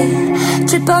a day.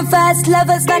 Trip on fast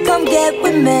lovers like come get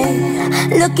with me.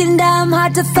 Looking down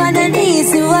hard to find an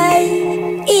easy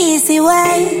way. Easy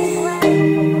way.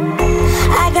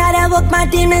 I gotta walk my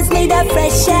demons, need a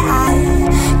fresh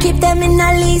eye. Keep them in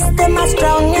a leash, them are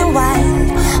strong and wide.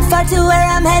 Far to where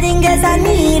I'm heading, guess I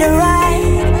need a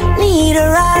ride. Need a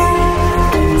ride.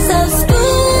 So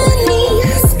spoon me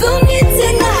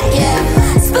tonight, yeah.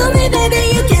 Spoon me, baby,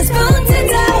 you can spoon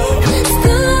tonight.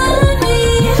 Spoon me,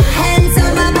 hands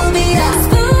on my booby, yeah.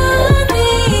 Spoon me,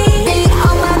 big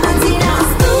on my booty now.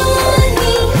 Spoon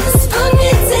me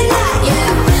tonight,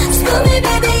 yeah. Spoon me,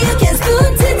 baby, you can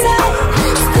spoon tonight.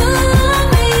 Spoon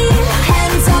me,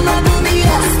 hands on my booby,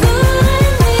 yeah.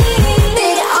 Spoon me,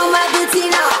 big on my booty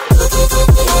now.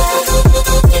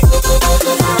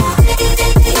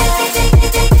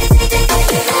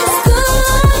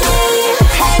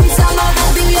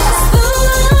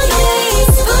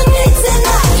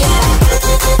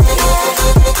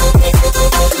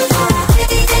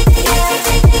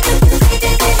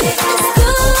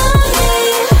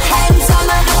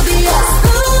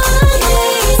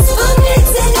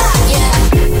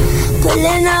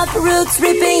 Roots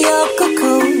ripping your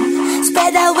cocoon.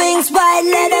 Spread our wings wide,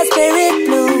 let our spirit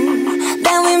bloom.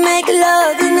 Then we make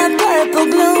love in a purple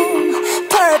gloom.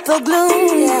 Purple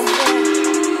gloom, yeah.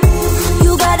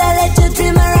 You gotta let your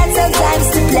dreamer have sometimes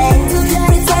to play.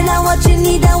 Pretend I'm what you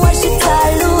need and wash it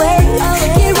all away.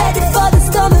 Get ready for the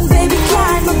storm and baby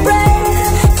climb a break.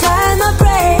 Climb a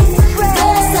break.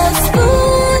 So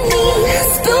spoon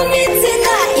me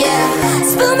tonight, yeah.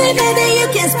 Spoon me, baby, you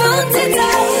can spoon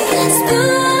tonight.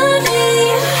 Spoon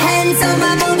on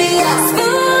my booby, yeah.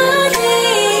 Spoon me,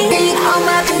 big on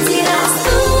my booty now.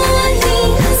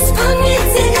 Spoon me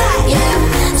tonight, yeah.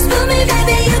 Spoon me,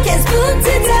 baby, you can spoon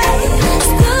tonight.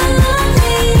 Spoon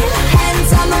me,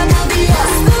 hands on my booby, yeah.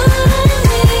 Spoon me,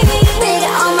 big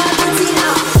on my booty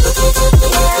now.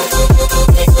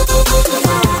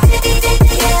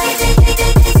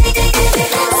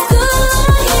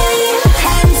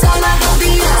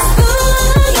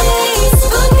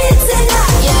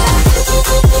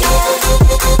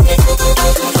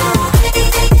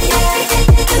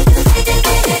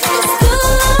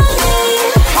 Spoon me,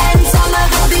 hands on my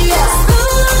booby, yeah.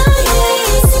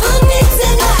 Spoon me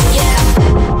tonight, yeah.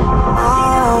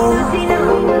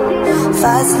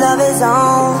 Fast love is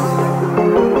on.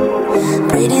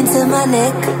 Breathe into my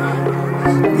neck.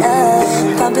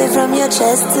 Love pumping from your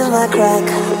chest to my crack.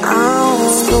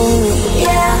 Spoon me,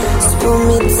 yeah. Spoon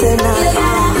me tonight.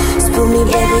 Spoon me,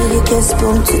 baby, you can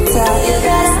spoon too tight.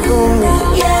 Spoon me,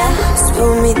 yeah.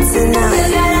 Spoon me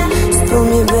tonight. Spoon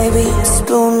me, baby,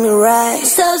 spoon me right.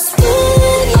 So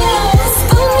spoon, yeah.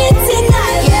 Spoon me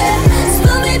tonight, yeah.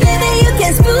 Spoon me, baby, you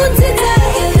can spoon tonight.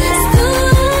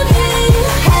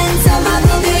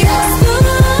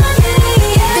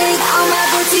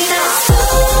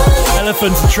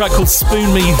 Elephant, a track called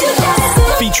Spoon Me,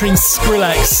 featuring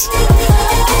Skrillex.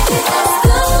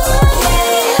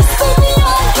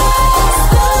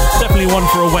 Definitely one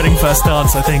for a wedding first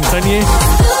dance, I think, don't you?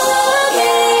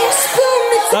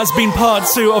 That's been part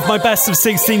 2 of my best of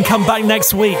 16. Come back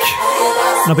next week,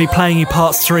 and I'll be playing you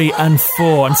parts 3 and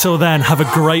 4. Until then, have a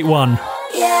great one.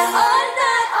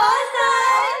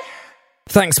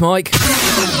 Thanks, Mike.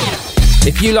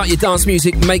 If you like your dance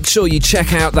music, make sure you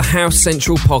check out the House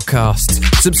Central podcast.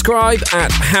 Subscribe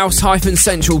at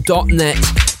house-central.net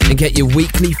and get your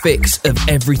weekly fix of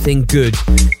everything good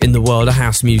in the world of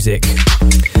house music.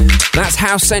 That's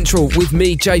House Central with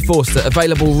me, Jay Forster,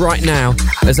 available right now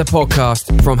as a podcast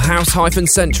from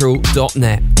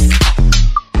house-central.net.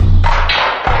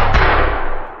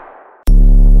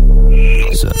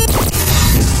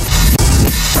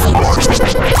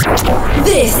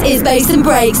 This is Bass and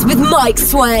Breaks with Mike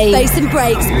Swain. Bass and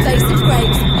Breaks, Bass and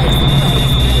Breaks.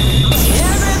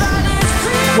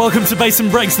 Welcome to Bass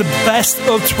and Breaks, the best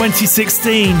of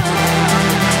 2016.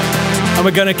 And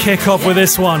we're going to kick off with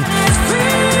this one.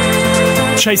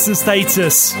 Chase and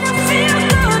Status,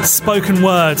 Spoken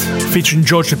Word, featuring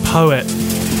George the Poet.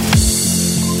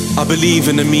 I believe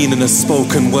in the meaning of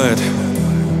spoken word,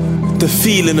 the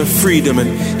feeling of freedom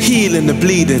and healing the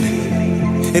bleeding.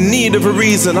 In need of a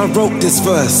reason, I wrote this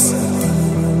verse.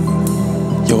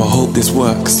 Yo, I hope this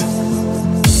works.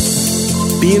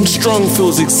 Being strong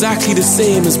feels exactly the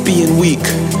same as being weak.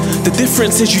 The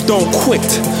difference is you don't quit,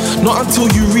 not until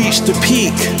you reach the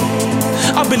peak.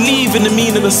 I believe in the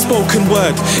meaning of spoken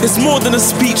word. It's more than a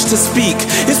speech to speak.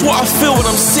 It's what I feel when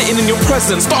I'm sitting in your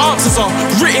presence. The answers are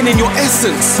written in your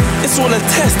essence. It's all a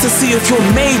test to see if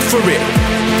you're made for it.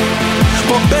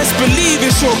 But best believe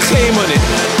it's your claim on it,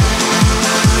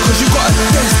 'cause you got a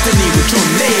destiny with your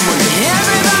name on it.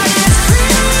 Everybody is free.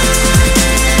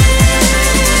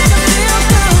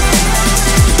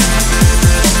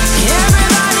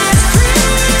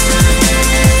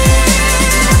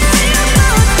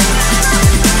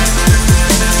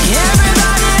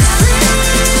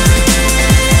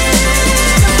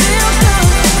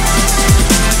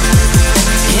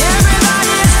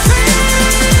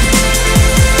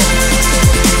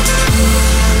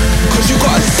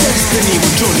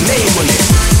 With your name on it.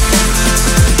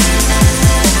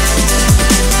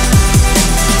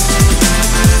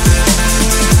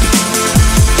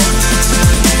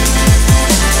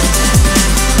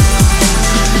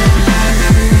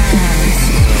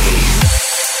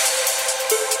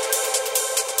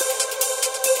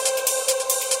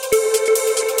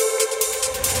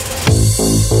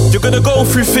 You're gonna go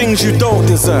through things you don't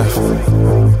deserve,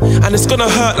 and it's gonna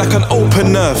hurt like an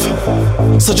open nerve.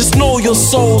 So just know your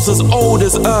soul's as old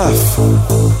as earth,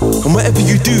 and whatever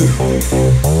you do,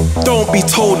 don't be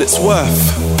told it's worth.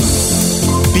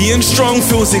 Being strong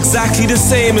feels exactly the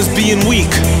same as being weak.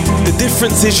 The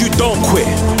difference is you don't quit,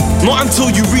 not until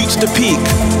you reach the peak.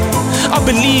 I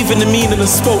believe in the meaning of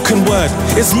spoken word.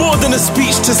 It's more than a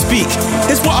speech to speak.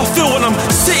 It's what I feel when I'm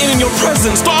sitting in your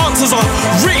presence. The answers are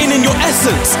written in your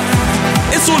essence.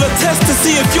 It's all a test to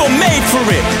see if you're made for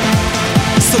it.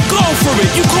 So go for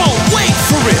it, you can't wait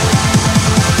for it,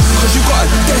 'cause you got a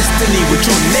destiny with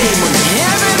your name on it.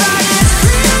 Everybody is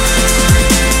free.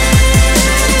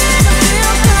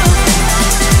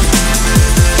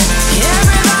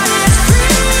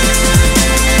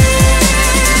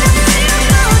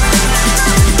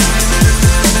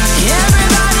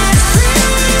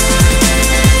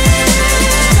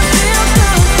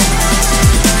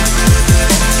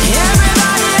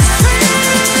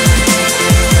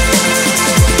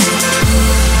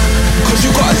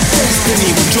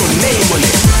 With your name on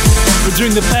it. We're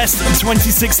doing the best of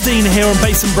 2016 here on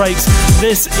Bass and Breaks.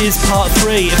 This is part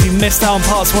 3. If you missed out on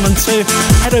parts 1 and 2,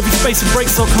 head over to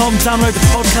bassandbreaks.com, download the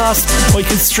podcast, or you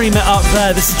can stream it up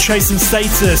there. This is Chasing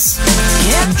Status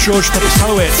and George the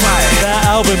Poet. Their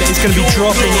album is going to be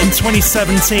dropping in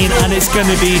 2017, and it's going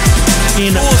to be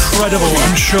incredible,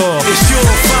 I'm sure. It's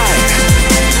your fight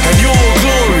and your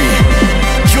glory,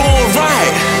 your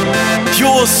right,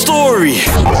 your story.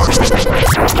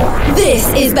 This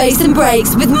is Bass and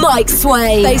Breaks with Mike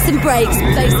Swain. Bass and Breaks,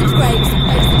 Bass and Breaks.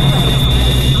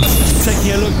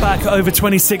 Taking a look back over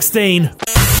 2016.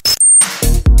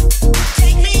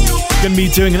 Going to be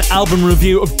doing an album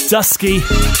review of Dusky.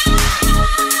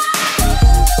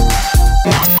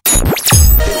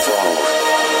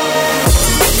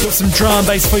 Got some drum and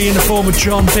bass for you in the form of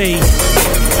John B.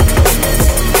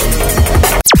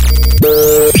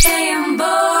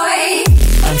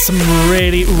 And some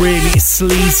really, really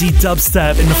sleazy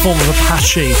dubstep in the form of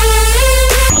Apache.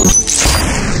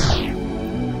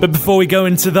 But before we go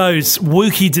into those,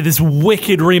 Wookie did this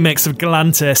wicked remix of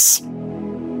Galantis.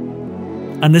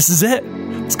 And this is it.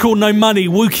 It's called No Money,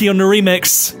 Wookie on the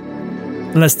remix.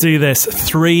 And let's do this,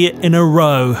 3 in a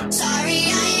row.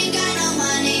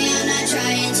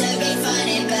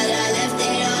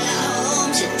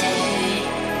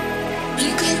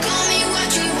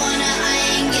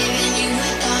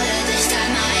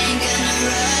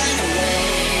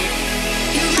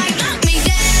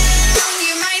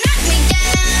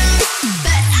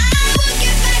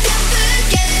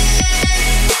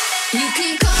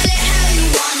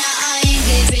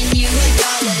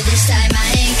 This time I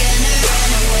ain't gonna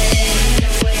run away.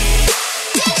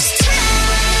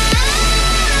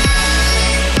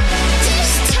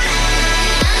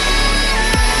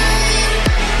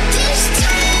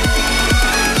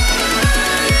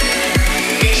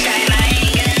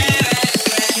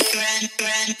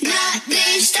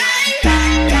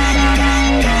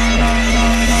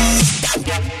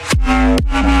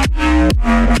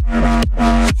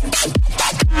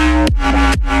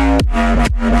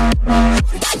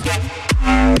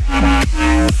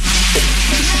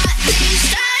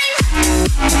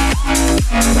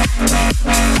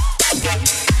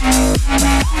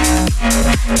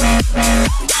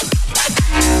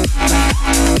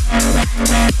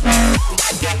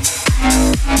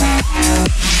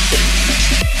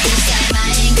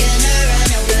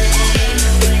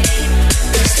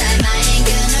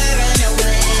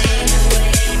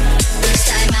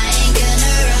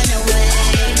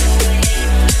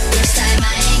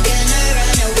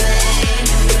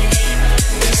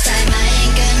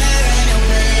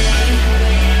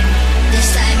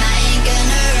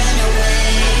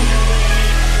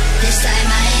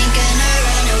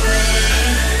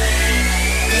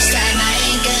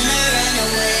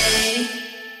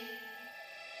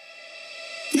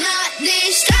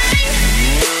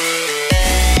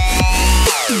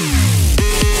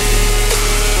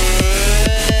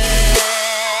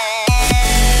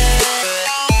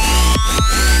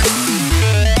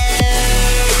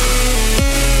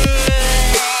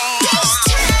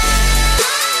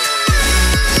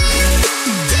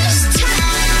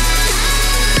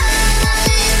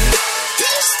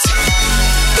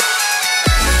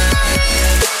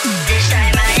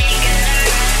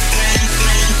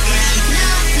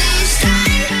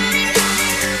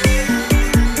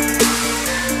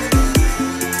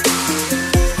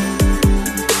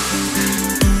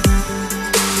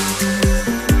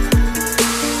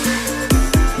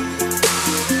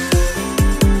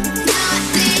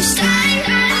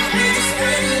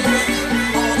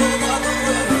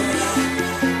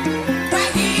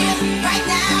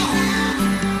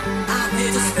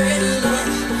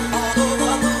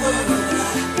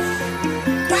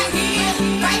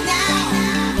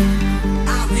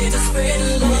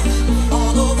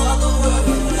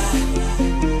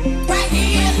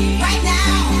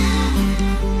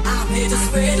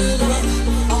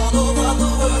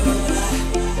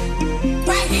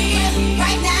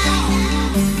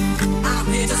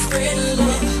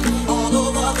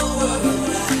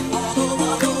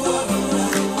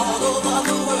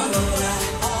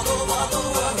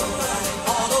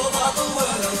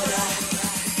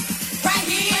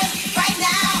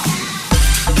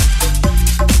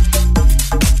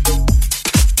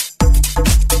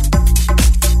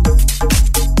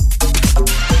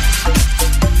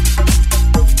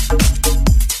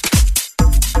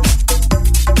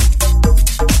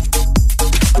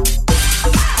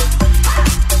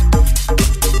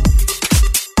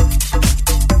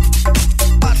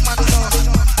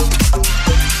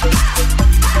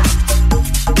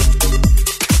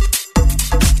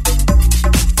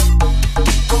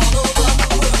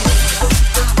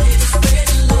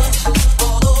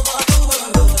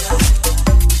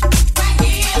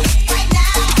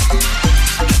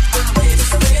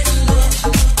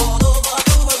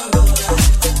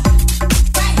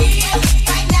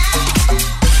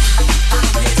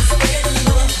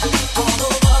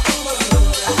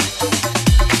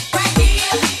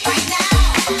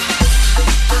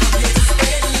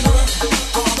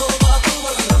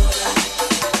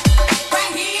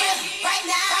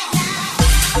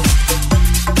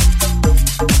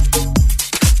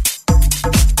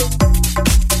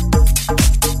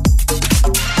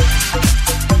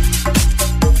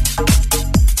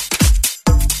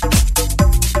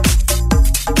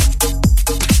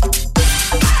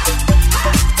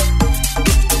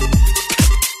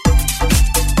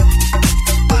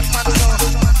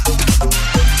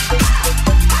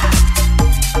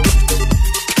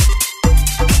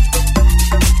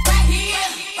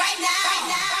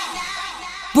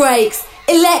 breaks,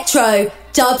 electro,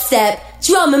 dubstep,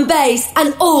 drum and bass,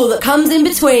 and all that comes in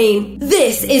between.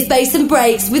 This is Bass and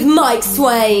Breaks with Mike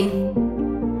Swain.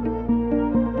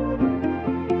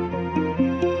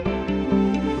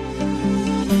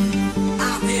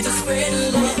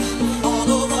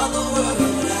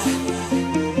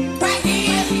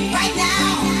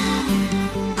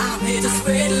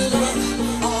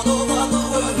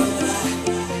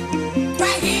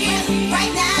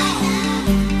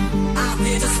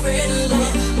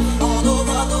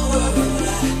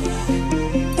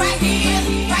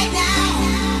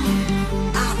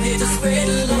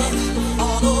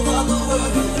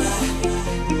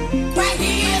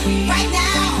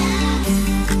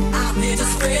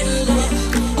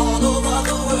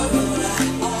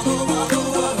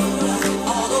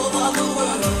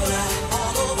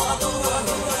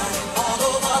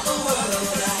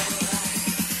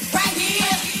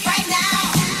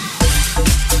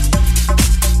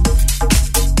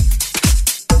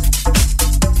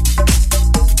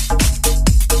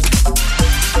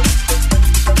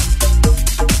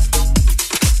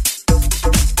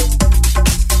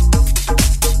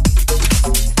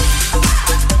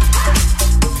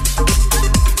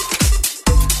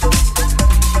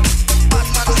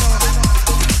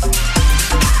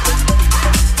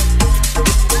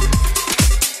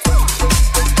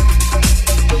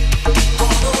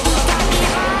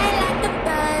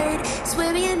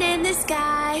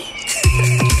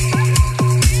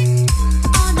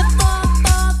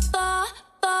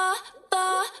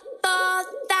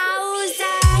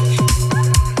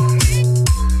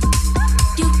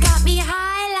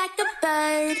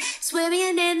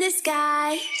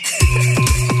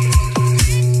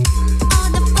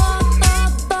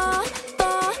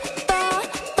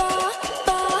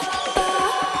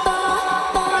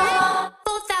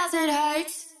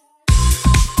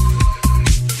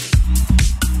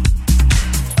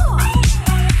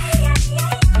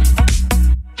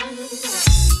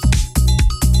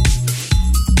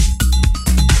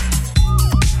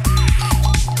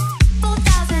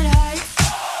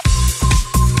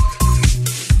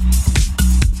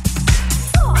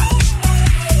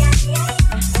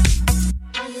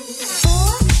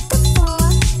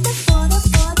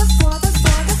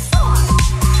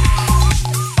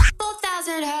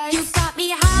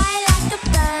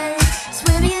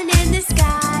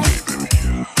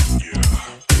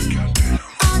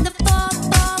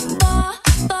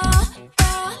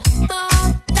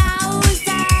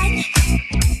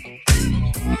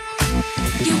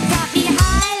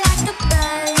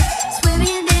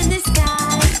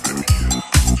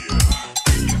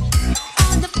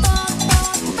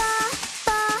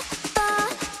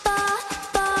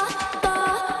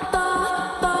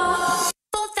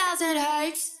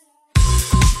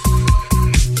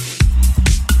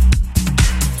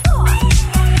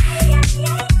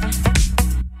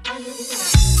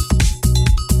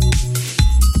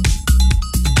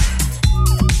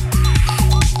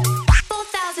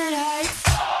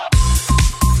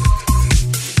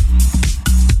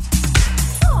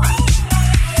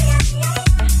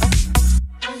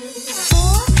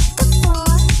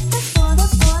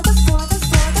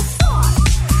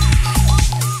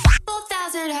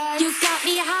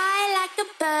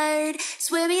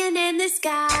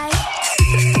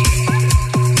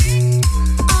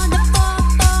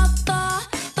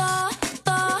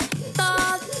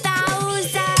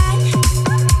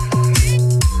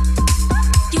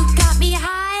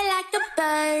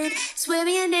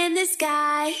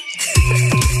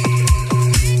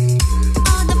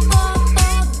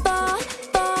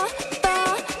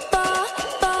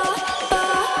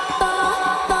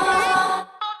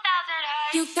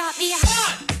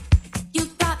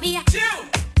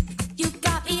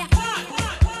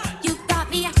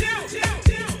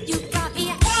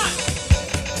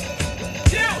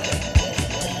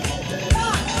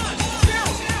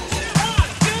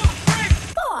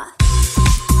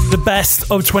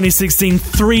 Best of 2016,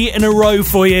 3 in a row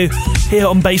for you here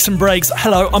on Bass and Breaks.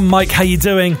 Hello, I'm Mike, how you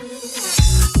doing?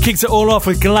 Kicked it all off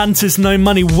with Galantis, No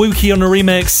Money, Wookie on a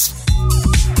remix.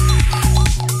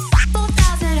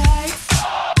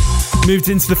 Moved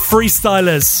into the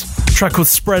Freestylers, track called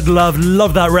Spread Love,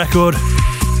 love that record.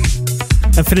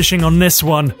 And finishing on this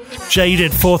one,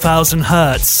 Jaded, 4000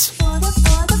 Hertz.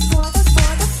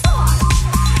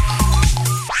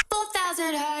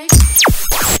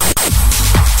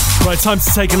 Right, time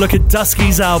to take a look at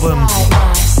Dusky's album.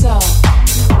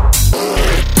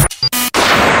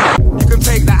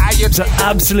 It's an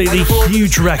absolutely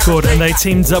huge record, and they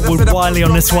teamed up with Wiley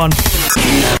on this one.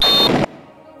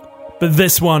 But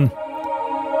this one,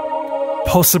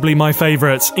 possibly my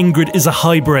favourite, Ingrid is a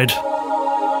Hybrid.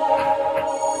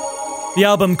 The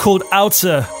album called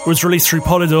Outer was released through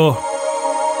Polydor,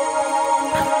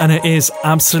 and it is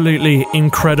absolutely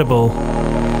incredible.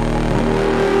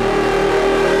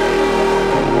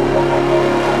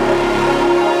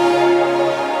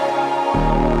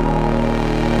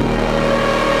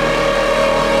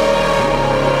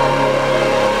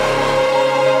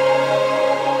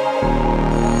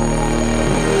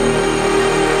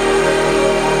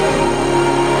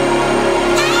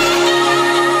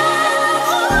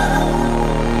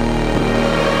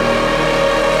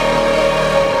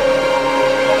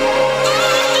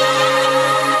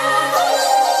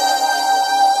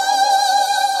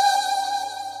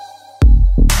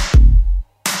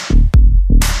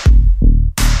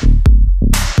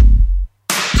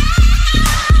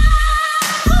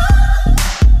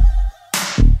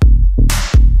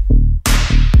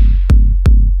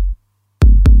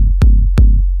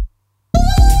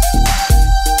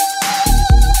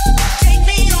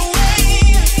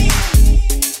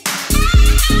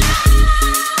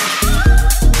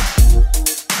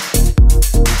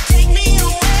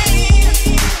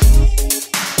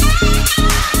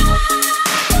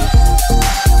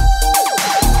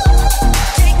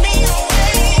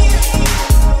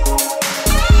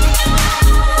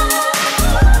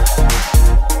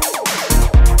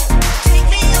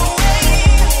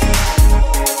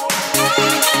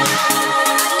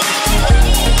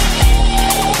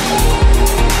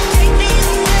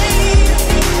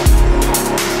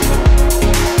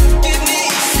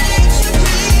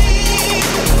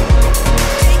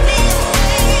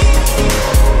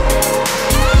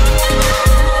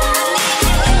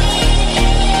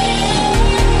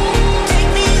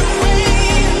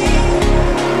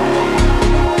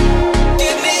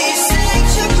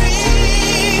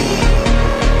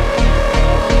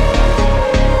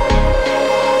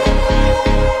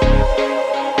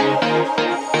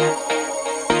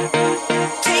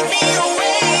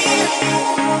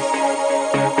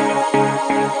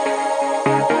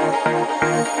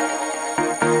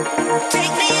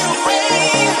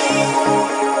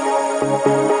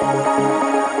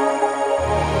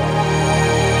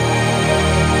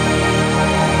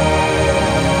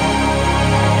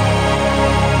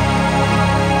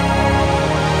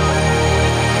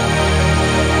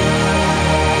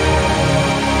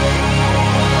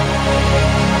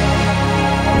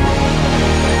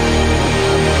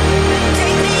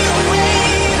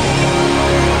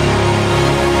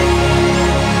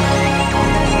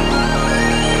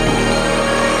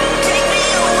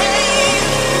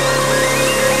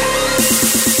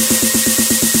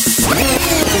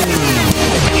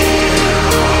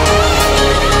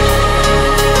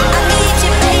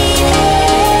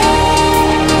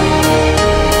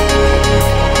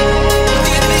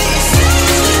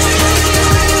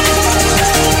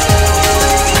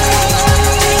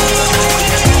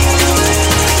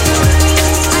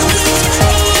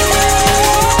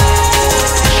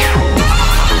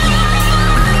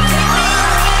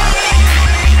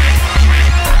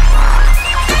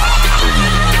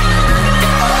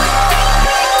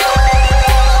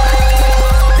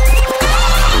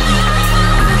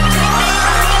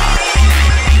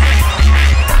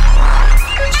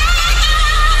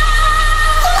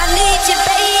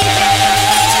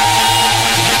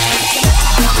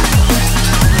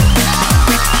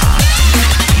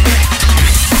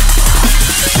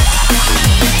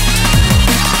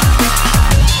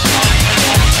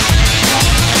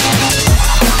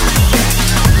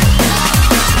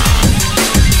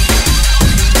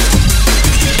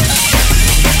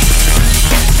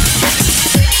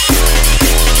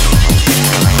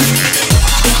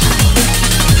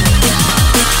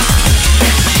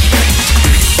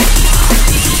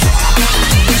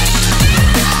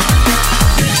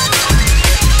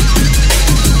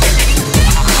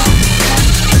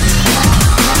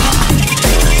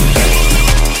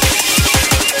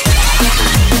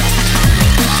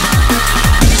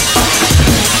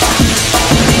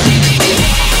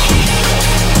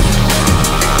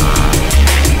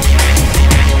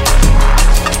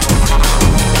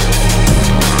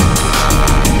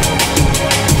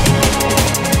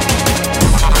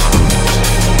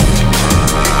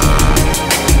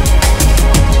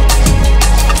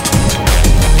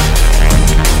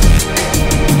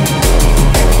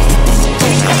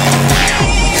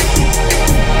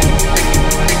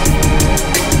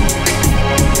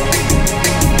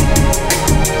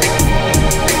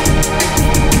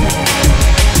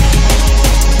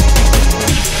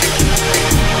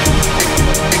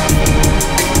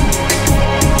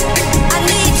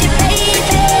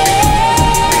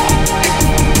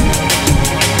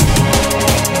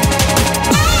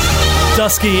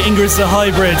 Husky, Ingrid's the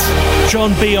Hybrid,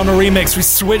 John B on a remix. We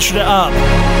switched it up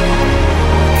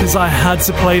because I had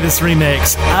to play this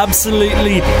remix.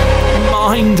 Absolutely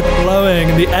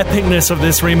mind-blowing. The epicness of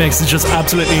this remix is just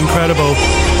absolutely incredible.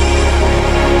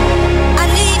 I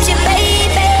need you,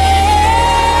 baby.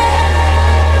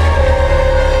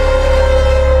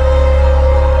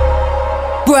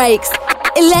 Breaks,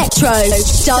 electro,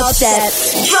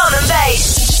 dubstep, drum and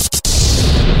bass,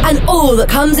 and all that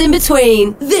comes in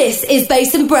between. This is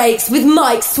Bass and Breaks with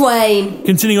Mike Swain.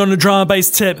 Continuing on the drum and bass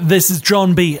tip, this is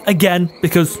John B again,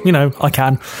 because, you know, I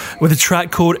can, with a track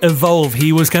called Evolve.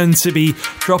 He was going to be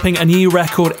dropping a new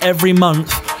record every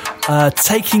month,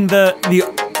 taking the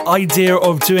idea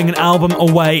of doing an album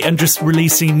away and just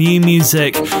releasing new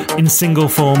music in single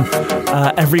form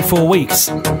every 4 weeks.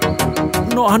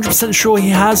 Not 100% sure he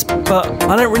has, but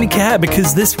I don't really care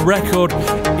because this record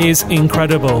is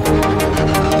incredible.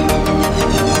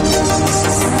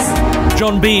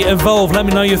 John B, Evolve. Let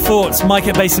me know your thoughts. Mike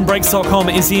at bassandbreaks.com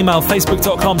is email.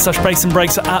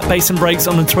 Facebook.com/bassandbreaks, at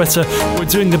bassandbreaks on Twitter. We're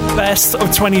doing the best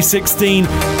of 2016.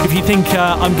 If you think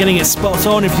I'm getting it spot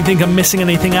on, if you think I'm missing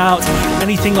anything out,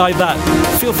 anything like that,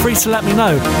 feel free to let me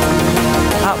know.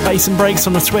 At bassandbreaks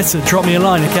on the Twitter. Drop me a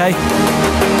line, okay?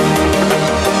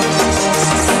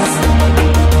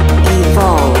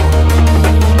 Evolve.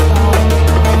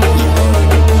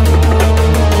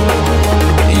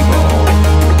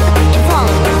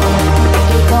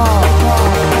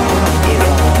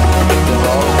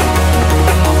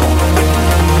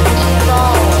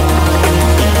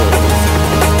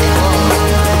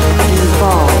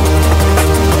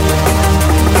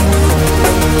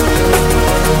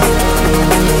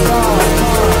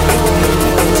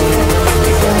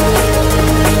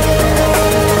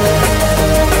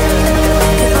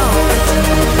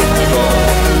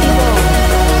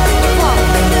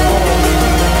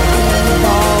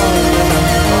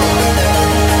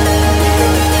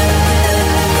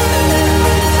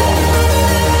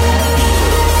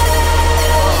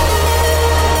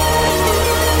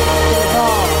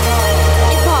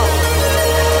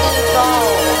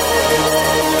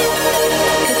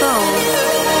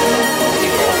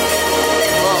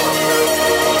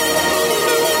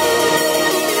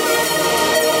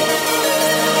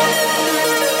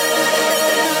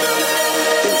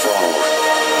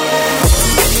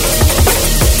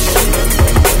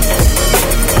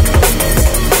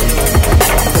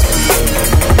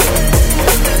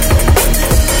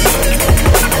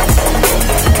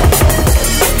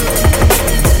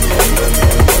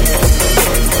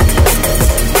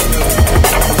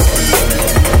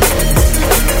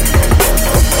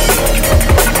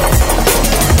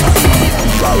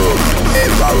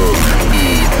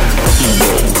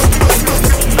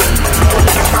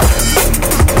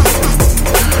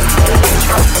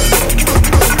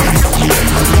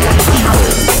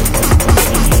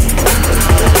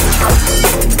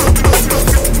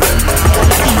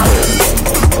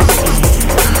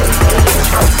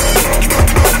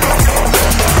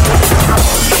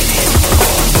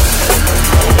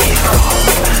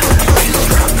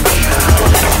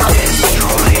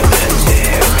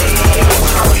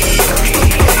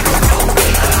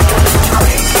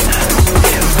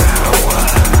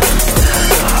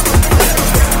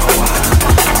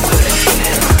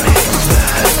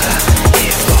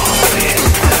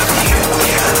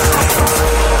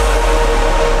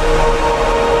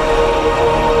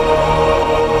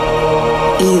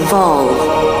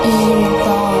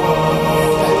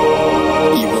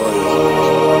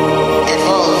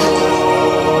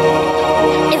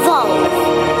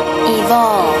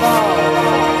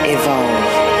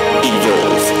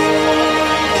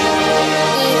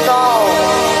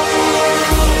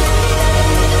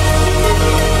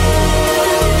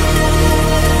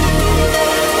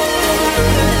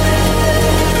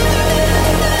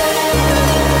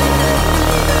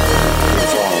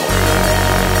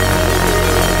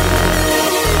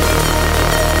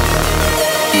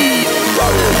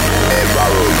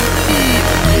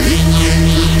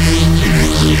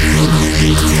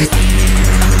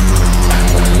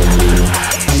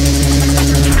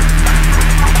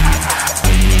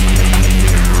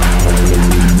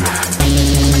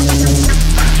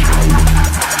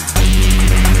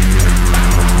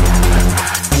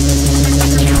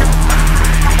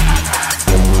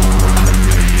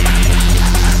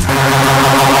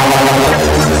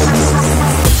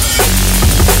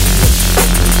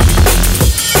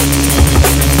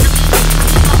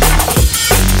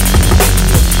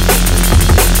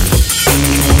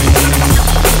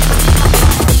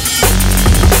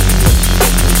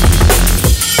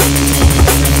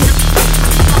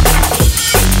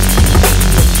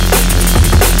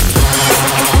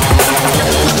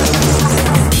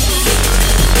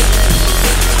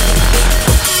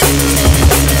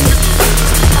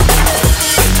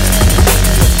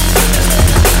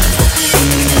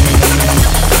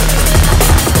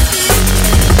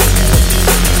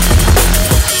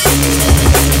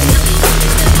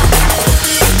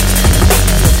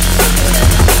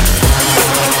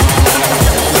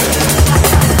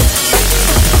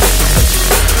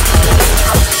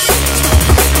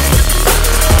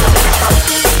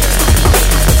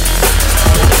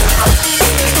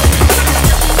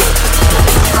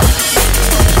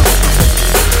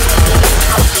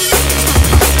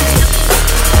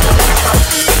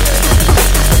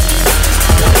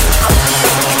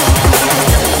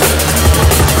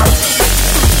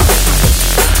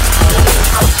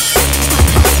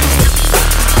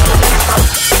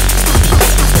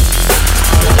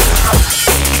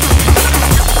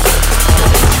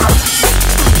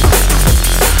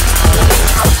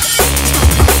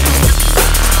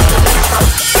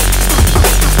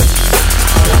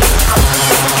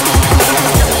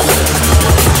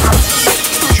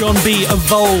 John B.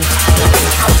 Evolve.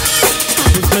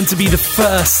 It was meant to be the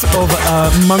first of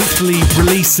monthly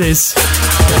releases.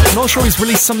 I'm not sure he's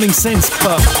released something since,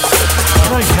 but I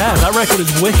don't care. That record is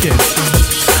wicked.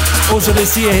 Also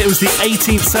this year, it was the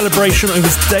 18th celebration of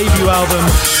his debut album.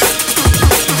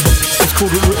 It's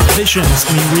called Visions,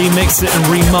 and he remixed it and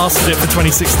remastered it for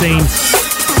 2016.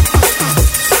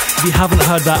 If you haven't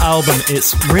heard that album,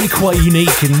 it's really quite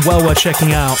unique and well worth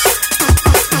checking out.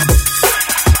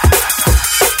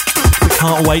 We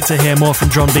can't wait to hear more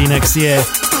from John B next year.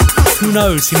 Who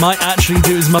knows, he might actually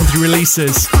do his monthly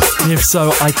releases, and if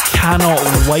so, I cannot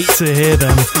wait to hear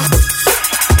them.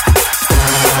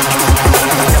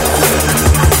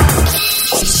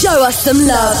 Show us some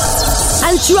love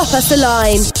and drop us a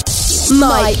line.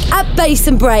 Mike at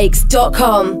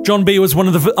bassandbreaks.com. John B was one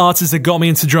of the artists that got me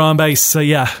into drum and bass, so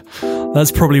yeah,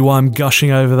 that's probably why I'm gushing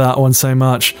over that one so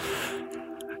much.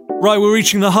 Right, we're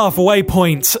reaching the halfway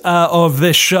point of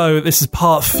this show. This is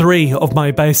part 3 of my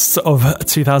best of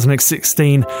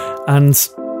 2016, and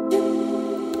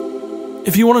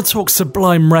if you want to talk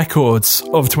sublime records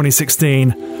of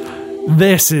 2016,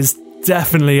 this is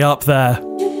definitely up there.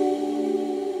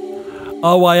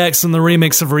 RYX and the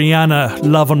remix of Rihanna,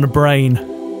 Love on the Brain.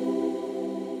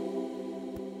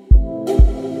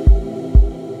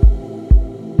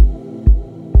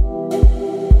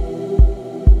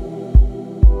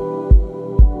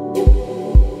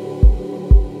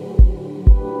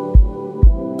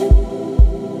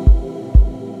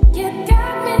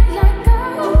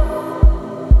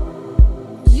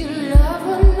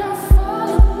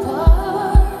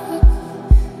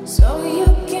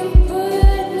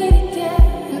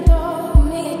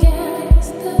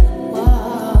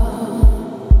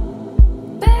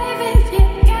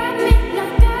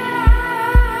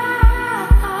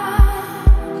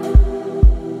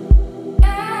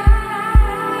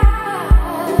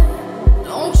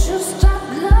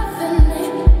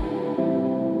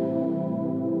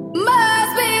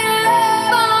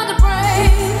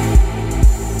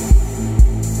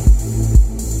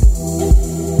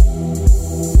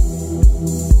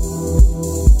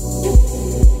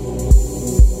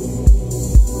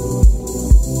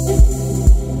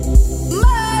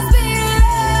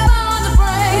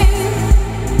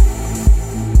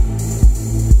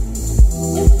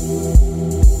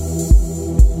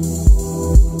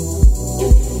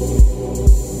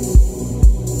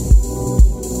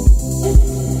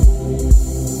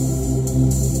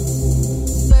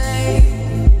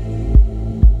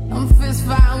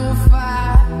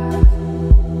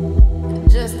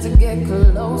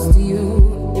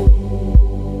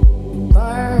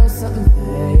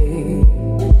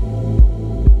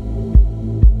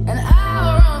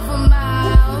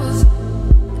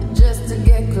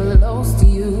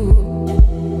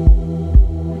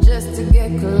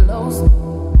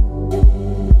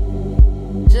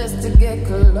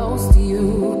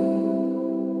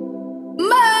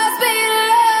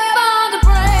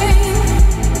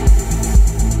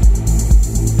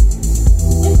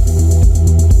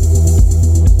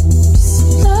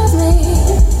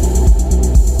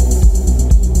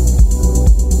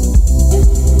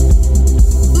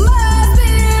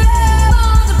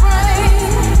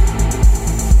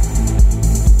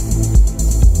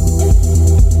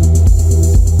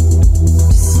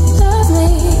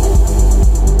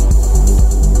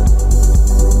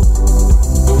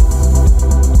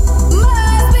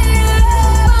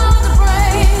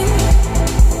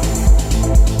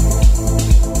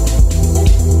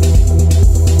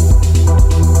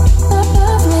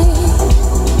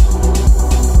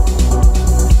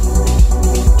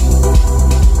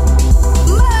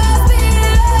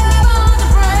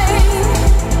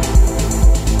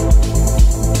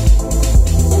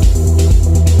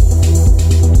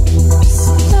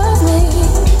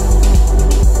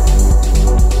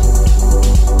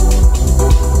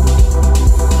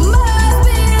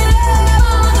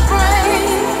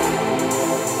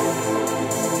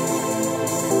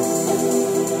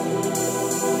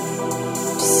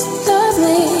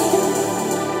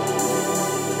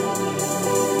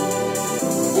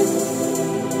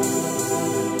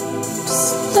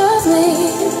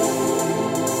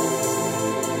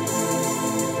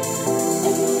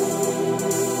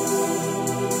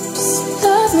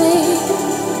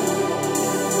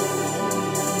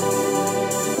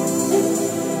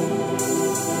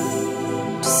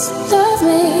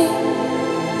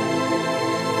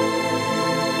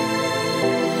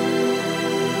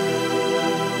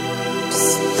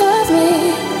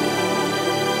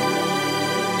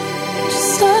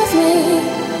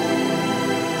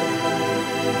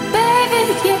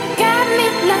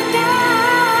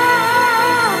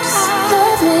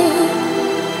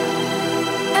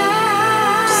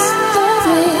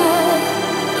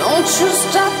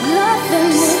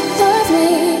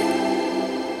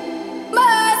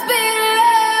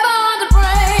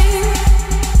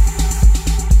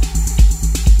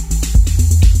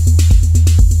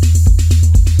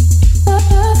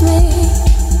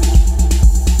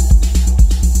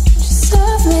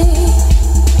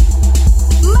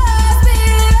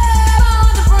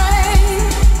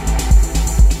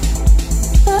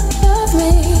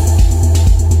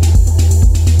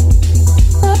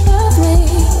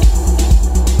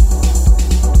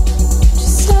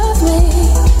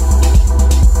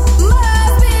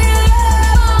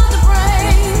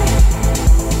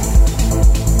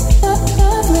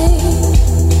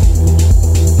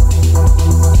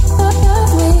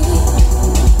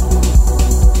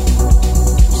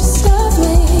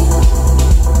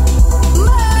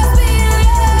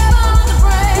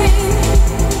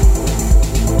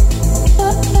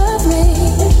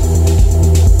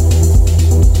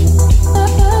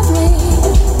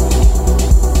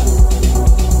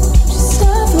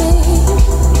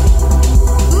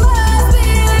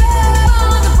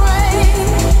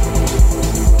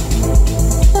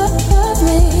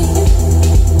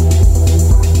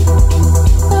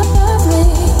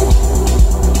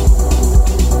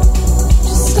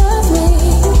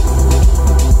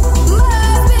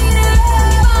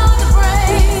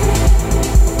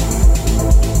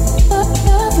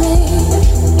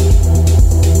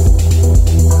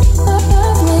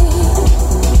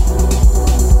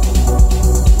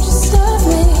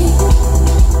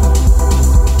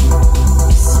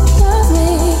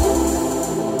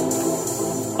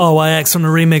 RYX on a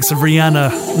remix of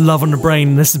Rihanna, Love on the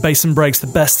Brain. This is Bass and Breaks, the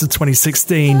best of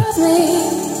 2016. Love me.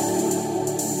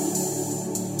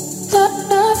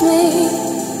 Love me.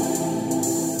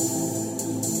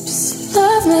 Just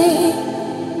love me.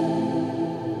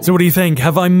 So what do you think?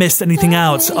 Have I missed anything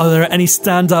out? Are there any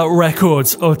standout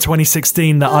records of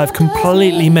 2016 that I've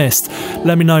completely missed?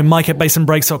 Let me know. Mike at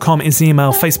bassandbreaks.com is the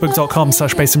email.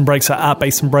 Facebook.com/bassandbreaks or at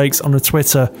bassandbreaks on the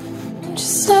Twitter.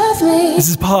 Just love me. This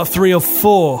is part 3 of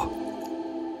 4.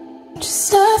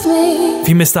 Just love me. If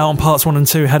you missed out on parts 1 and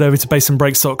 2, head over to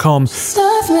bassandbreaks.com. Just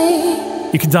love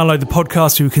me. You can download the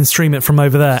podcast or you can stream it from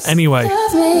over there. Anyway,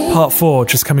 part 4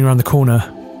 just coming around the corner.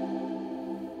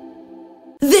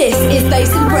 This is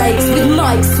Bass and Breaks with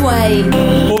Mike Swain.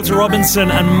 Porter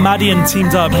Robinson and Madian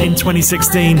teamed up in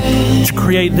 2016 to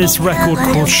create this record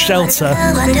called Shelter.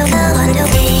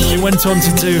 They went on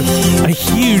to do a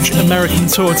huge American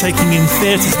tour, taking in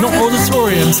theatres, not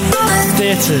auditoriums,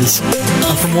 theatres.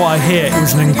 And from what I hear, it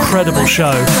was an incredible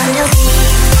show.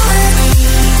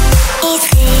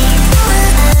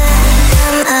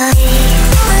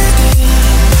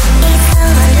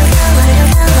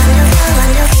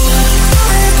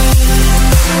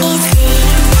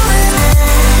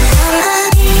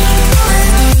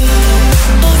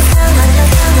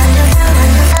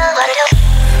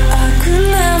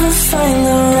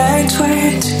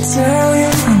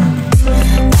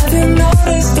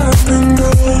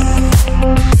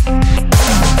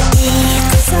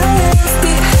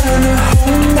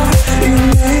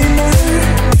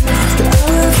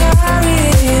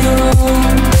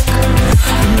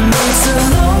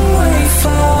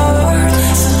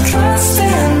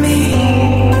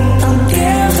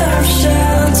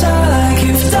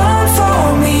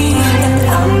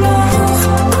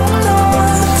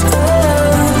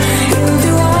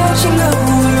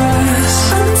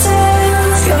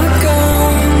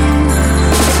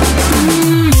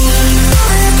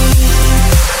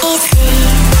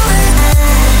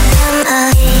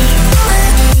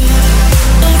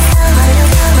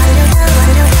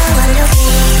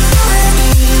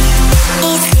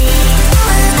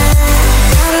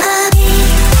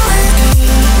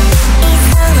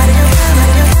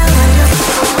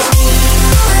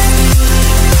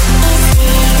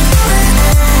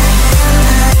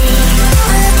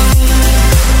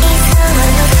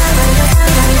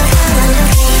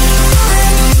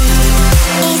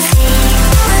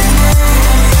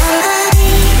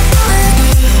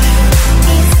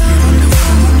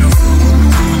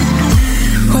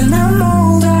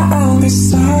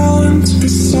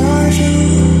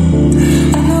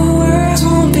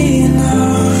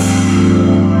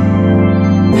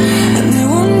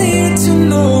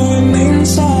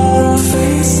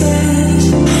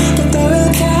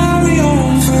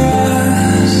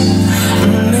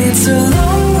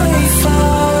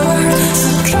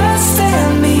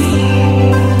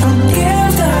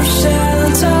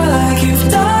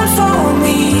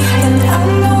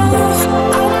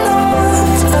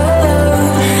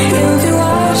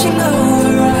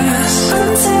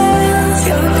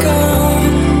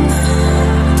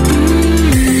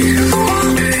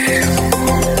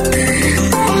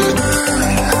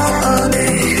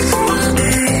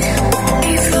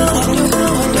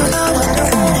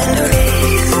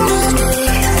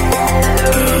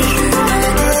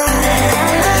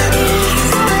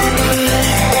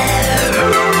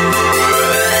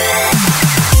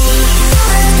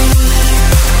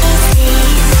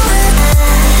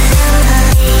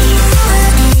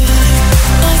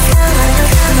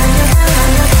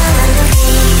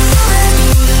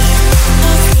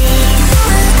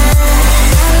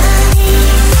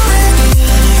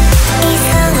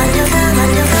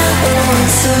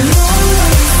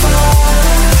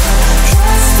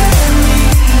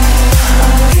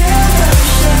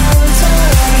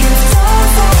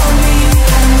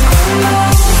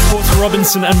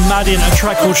 And Madian, a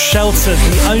track called Shelter,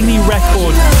 the only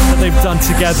record that they've done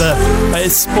together.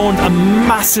 It's spawned a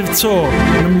massive tour,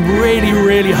 and I'm really,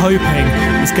 really hoping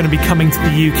it's going to be coming to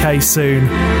the UK soon.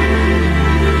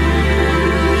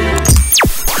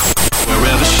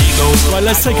 Right,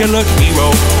 let's take a look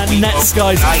at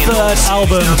Netsky's third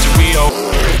album,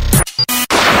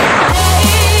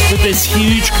 with this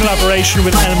huge collaboration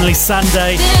with Emily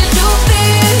Sandé.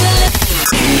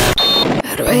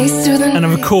 And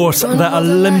of course, the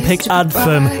Olympic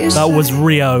anthem that was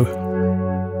Rio.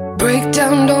 Break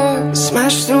down doors,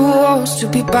 smash through walls to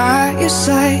be by your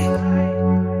side.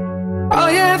 All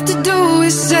you have to do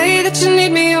is say that you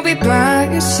need me, I'll be by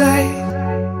your side.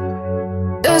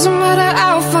 Doesn't matter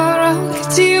how far I'll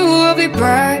get to you, I'll be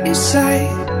by your side.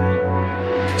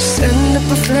 Send up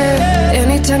a flare,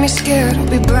 any Anytime you're scared, I'll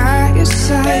be by your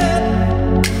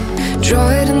side. Draw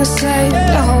it in the sand,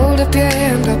 I'll hold up your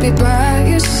hand, I'll be by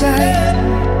your side.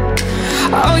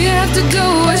 All you have to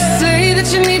do is say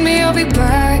that you need me, I'll be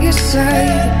by your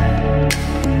side.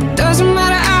 Doesn't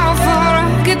matter how far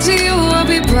I get to you, I'll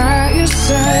be by your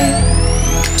side.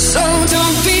 So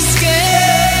don't be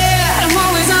scared, I'm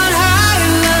always on high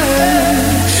alert.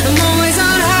 I'm always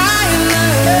on high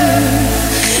alert.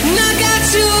 And I got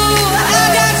you,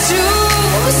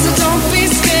 so don't be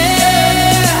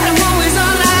scared. I'm always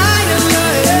on high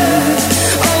alert.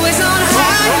 Always on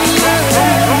high alert.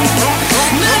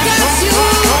 And I got you,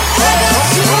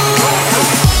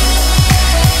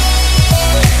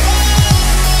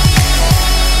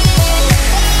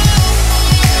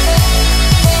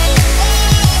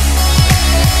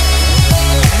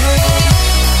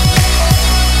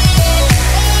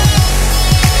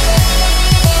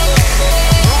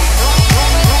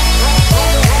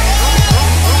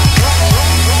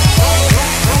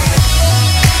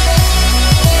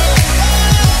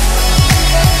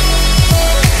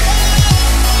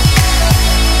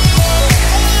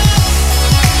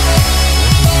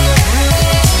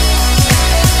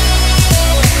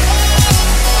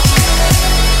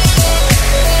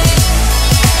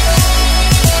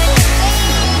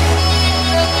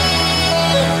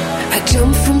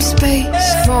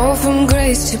 fall from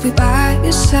grace to be by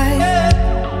your side.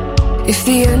 If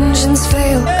the engines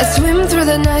fail, I swim through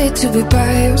the night to be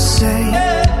by your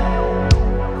side.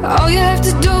 All you have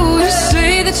to do is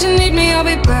say that you need me, I'll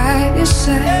be by your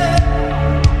side.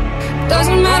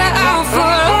 Doesn't matter how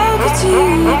far I'll get to you,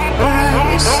 I'll be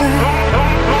by your side.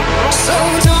 So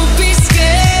don't be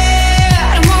scared,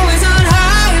 I'm always on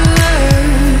high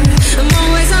alert. I'm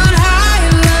always on high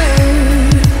alert.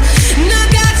 And I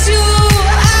got you,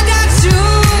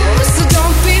 so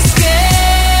don't be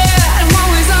scared. I'm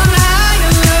always on high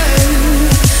alert.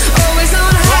 Always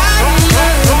on high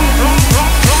alert.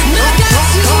 And I got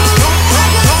you,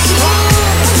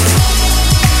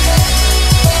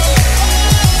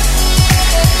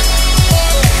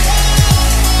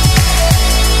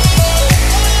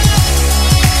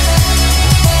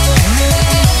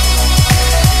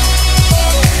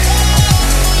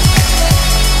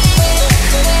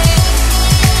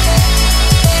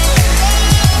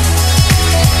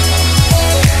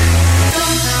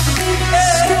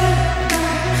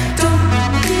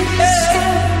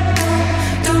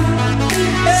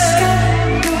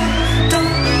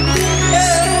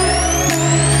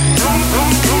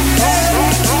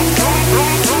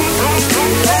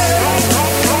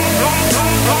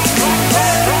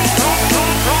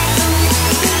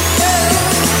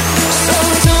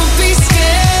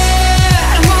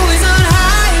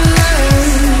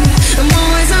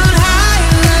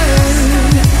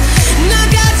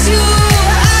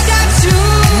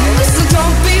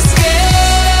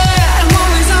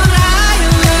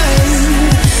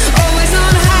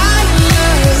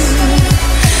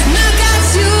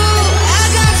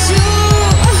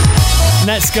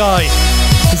 Netsky.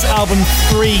 His album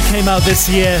 3 came out this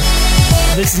year.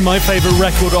 This is my favourite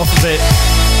record off of it.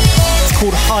 It's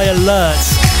called High Alert.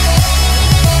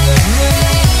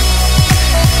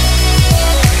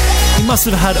 He must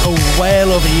have had a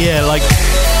whale of a year. Like,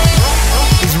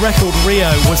 his record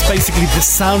Rio was basically the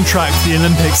soundtrack for the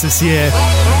Olympics this year.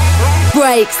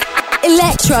 Breaks,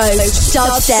 electro,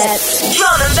 dubstep,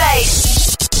 drum and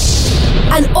bass,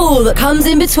 and all that comes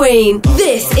in between.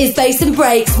 This is Bass and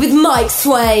Breaks with Mike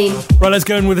Swain. Right, let's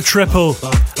go in with a triple,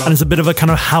 and it's a bit of a kind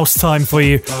of house time for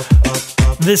you.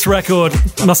 This record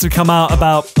must have come out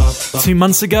about 2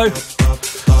 months ago,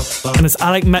 and it's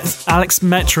Alex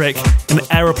Metric and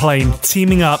Aeroplane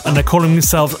teaming up, and they're calling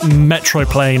themselves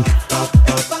Metroplane.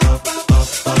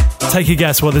 Take a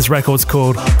guess what this record's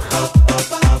called.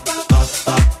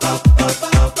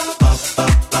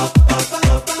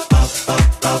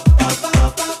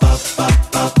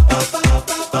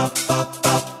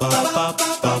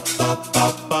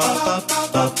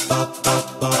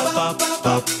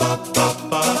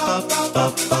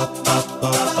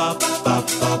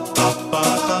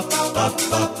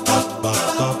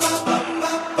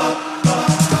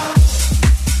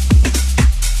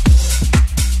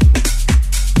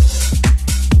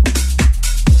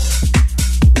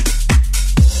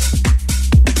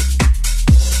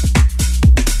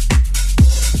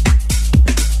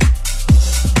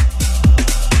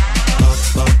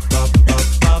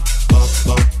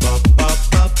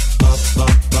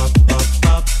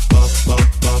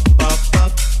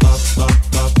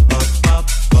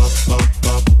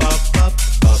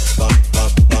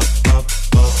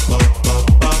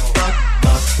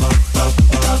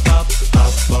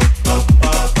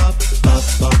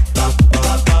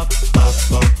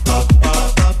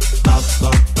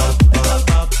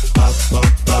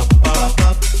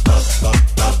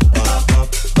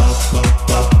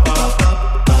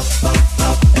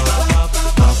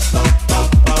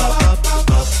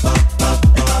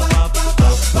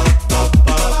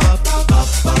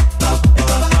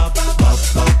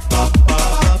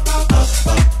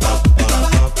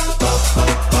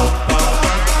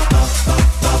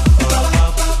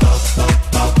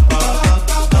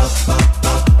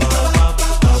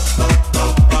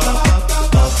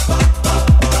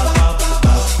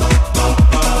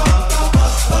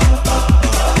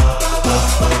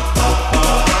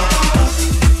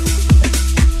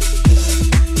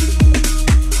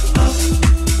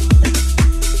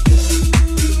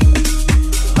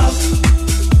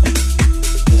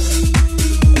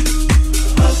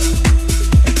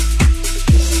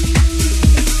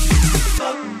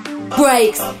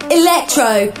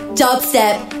 electro,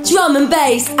 dubstep, drum and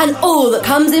bass, and all that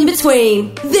comes in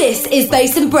between. This is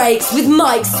Bass and Breaks with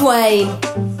Mike Swain.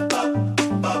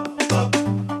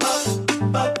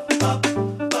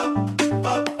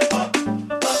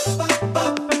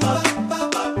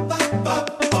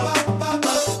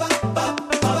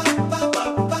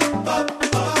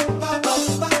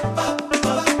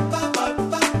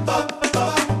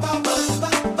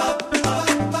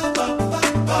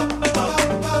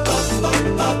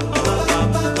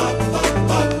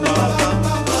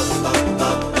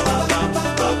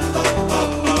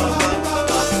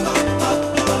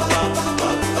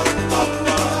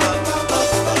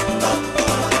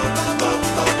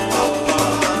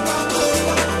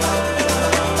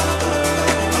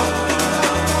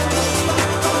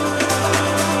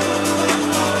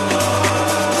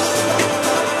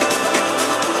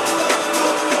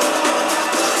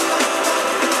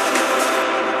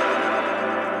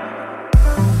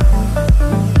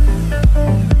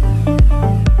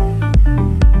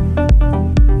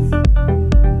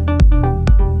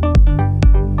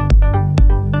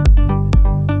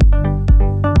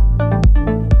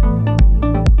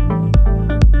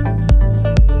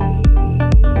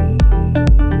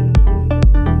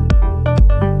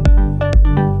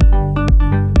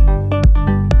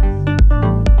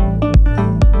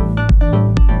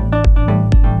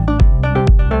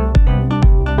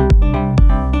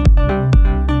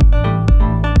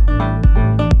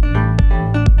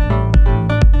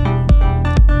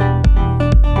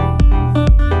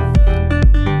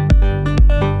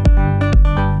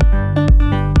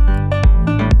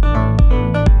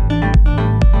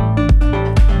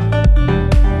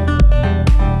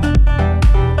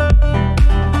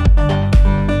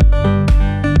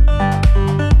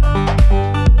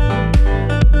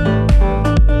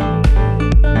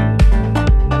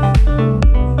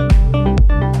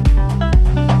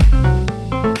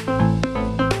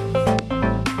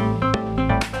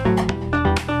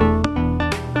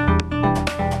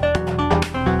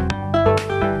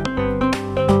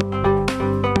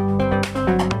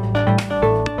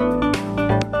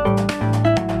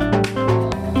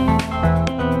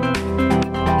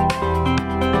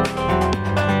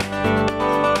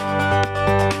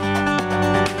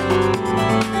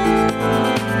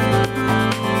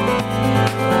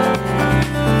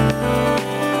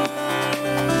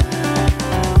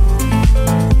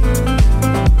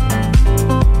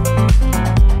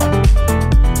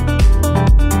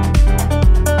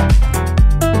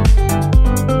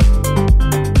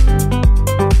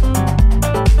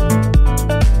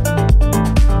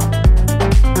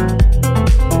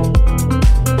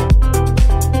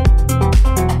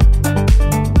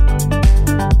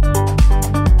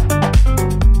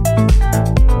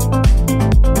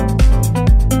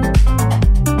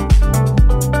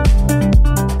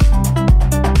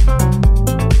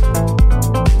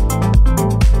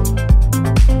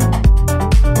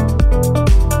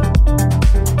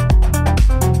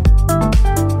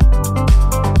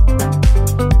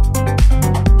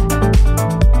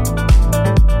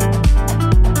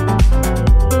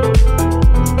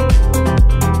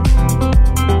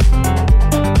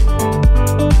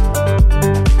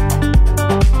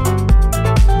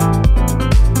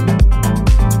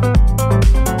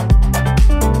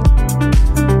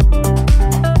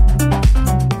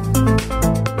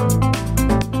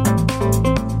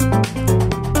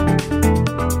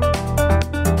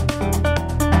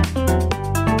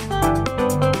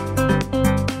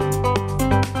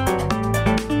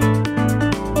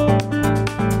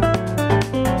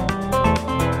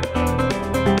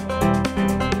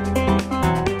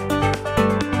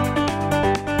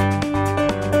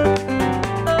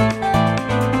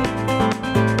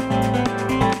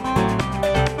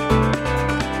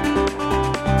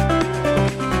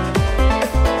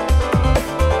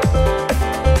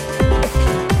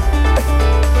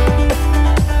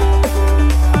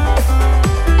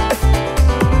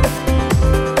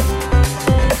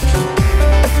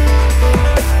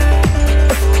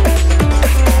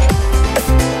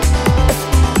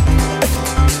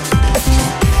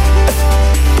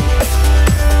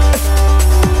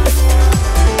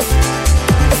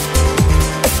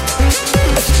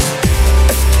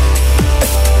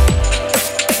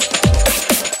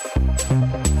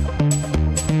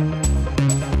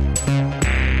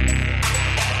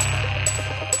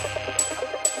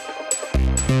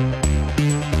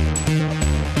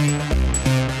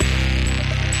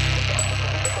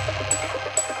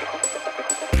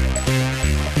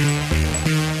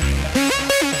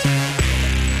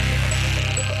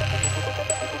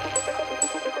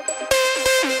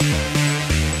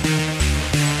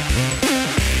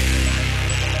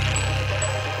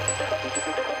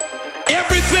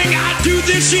 Everything I do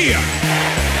this year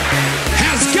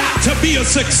has got to be a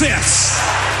success.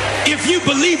 If you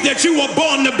believe that you were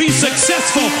born to be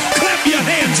successful, clap your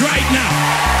hands right now.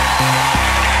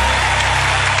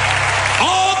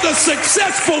 All the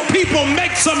successful people,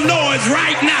 make some noise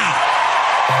right now.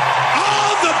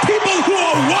 All the people who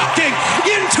are walking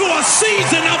into a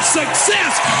season of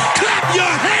success, clap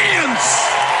your hands.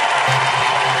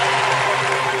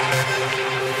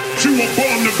 You were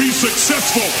born to be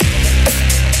successful.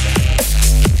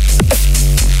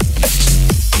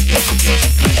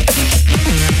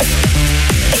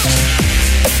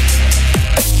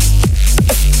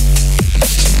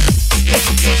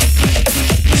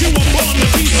 You were born to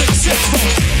be successful.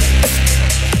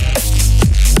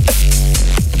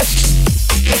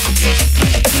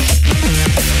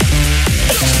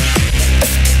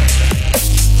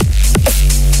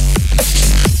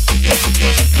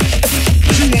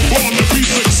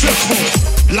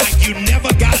 Like you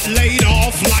never got laid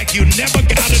off, like you never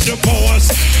got a divorce,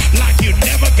 like you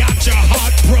never got your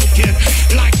heart broken,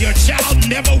 like your child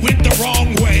never went the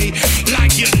wrong way,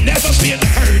 like you never been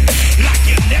hurt, like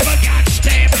you never got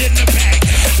stabbed in the back,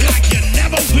 like you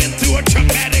never went through a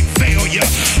traumatic failure,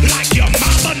 like your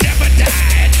mama never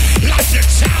died, like your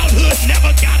childhood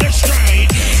never got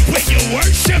estranged. When you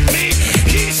worship me,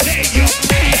 he said your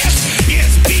past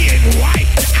is being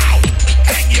wiped out.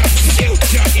 Your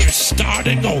future is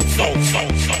starting over.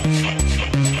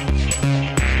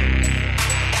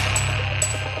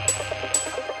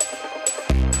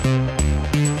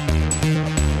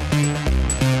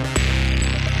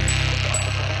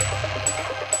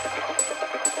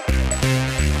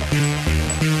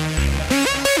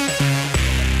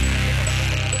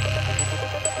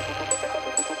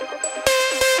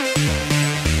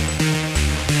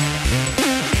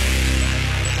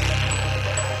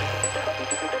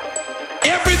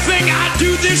 Everything I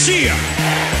do this year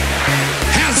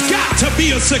has got to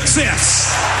be a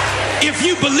success. If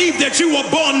you believe that you were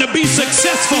born to be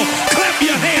successful, clap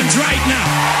your hands right now.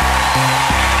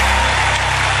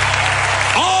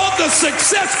 All the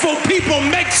successful people,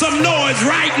 make some noise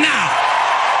right now.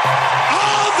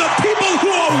 All the people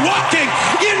who are walking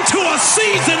into a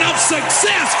season of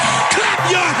success, clap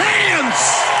your hands.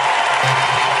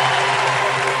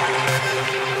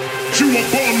 You were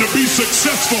born to be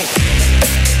successful.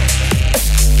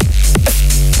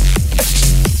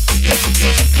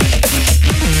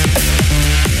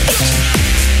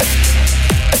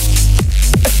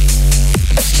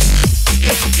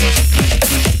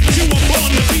 You were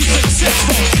born to be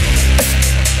successful.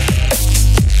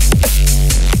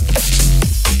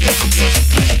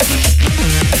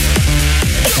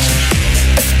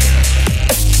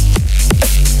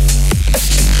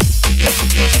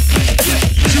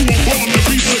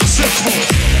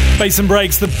 Bass and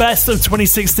Breaks, the best of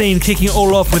 2016, kicking it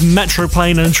all off with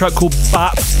Metroplane and a track called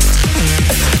Bap.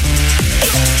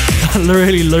 I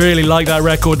really like that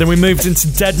record. Then we moved into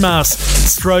Deadmau5,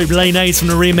 Strobe, Lane 8 from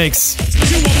the remix.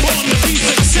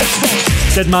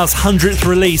 Deadmau5's 100th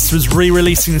release was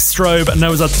re-releasing Strobe, and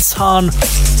there was a ton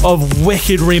of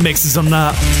wicked remixes on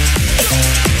that.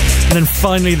 And then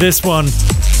finally this one,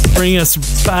 bringing us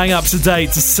bang up to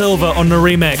date to Silver on the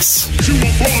remix.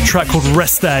 A track called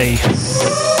Rest Day.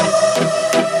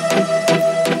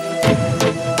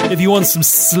 If you want some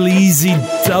sleazy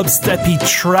dubsteppy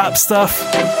trap stuff,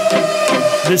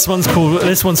 this one's for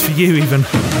you even.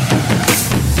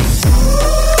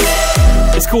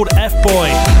 It's called F-Boy,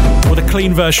 or the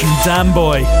clean version Damn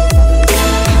Boy.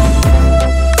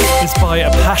 It's by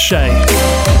Apache.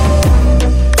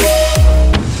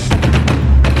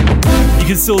 You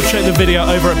can still check the video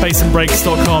over at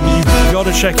bassandbreaks.com. You've got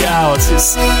to check it out.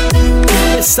 It's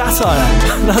satire.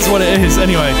 That's what it is.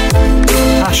 Anyway,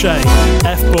 Apache,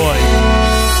 F-Boy.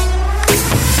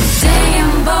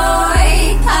 Damn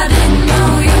boy, I didn't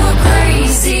know you were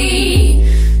crazy.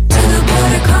 To the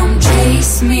border, come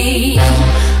chase me.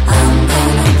 I'm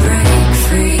gonna break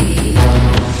free.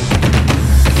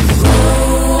 Go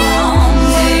on,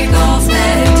 take off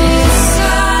that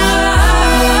disguise.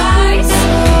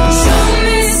 Show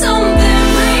me something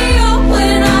real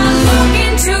when I look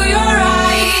into your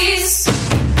eyes.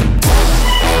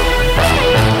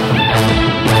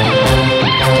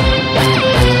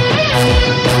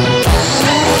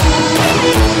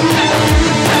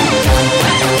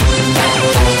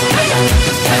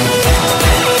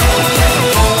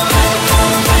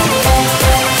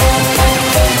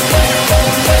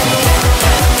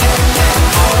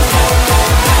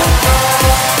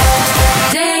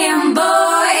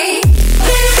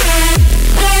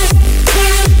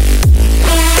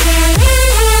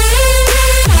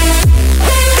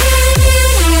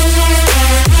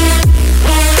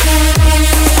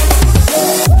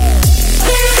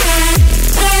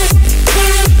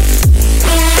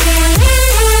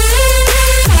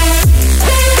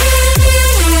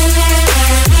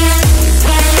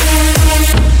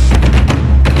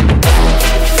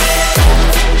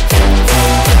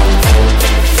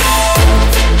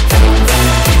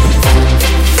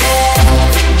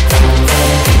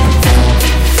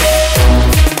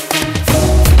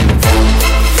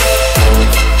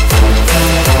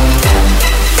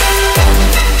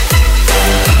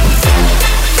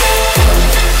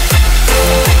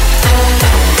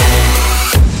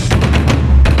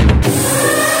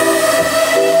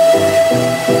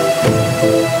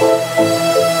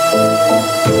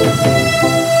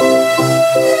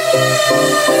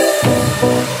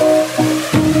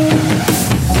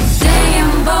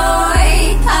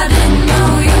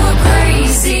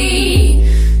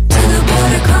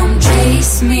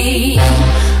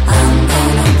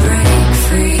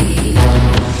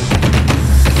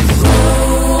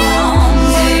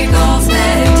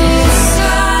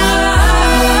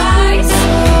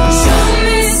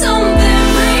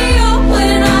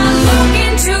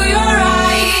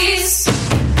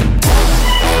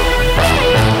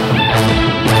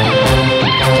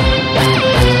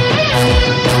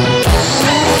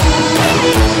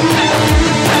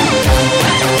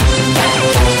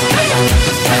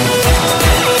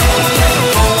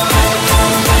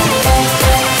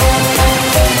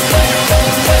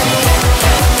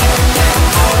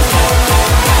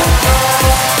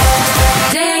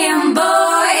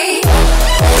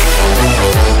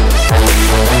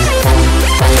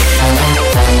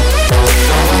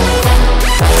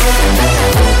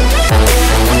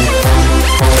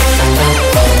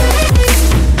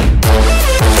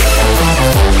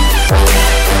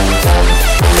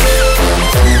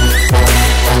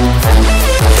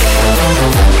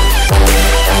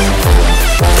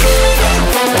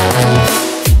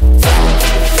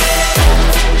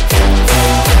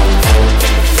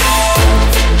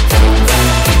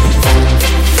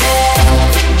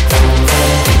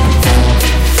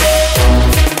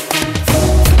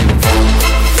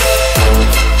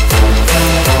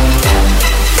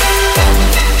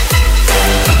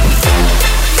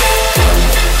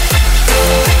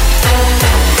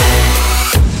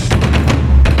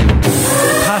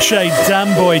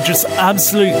 Boy, just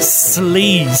absolute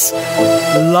sleaze.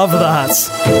 Love that.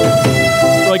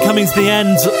 Right, coming to the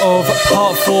end of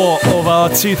part 4 of our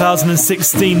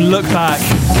 2016 look back.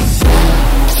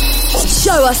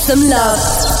 Show us some love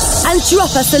and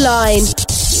drop us a line.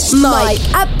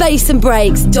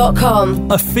 Mike@bassandbreaks.com.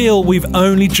 I feel we've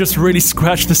only just really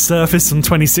scratched the surface on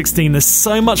 2016. There's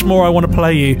so much more I want to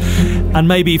play you, and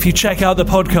maybe if you check out the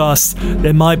podcast,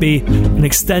 there might be an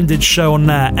extended show on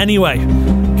there. Anyway,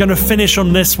 gonna finish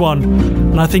on this one,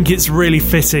 and I think it's really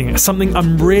fitting. Something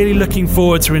I'm really looking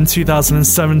forward to in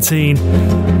 2017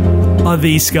 are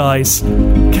these guys.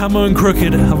 Camo and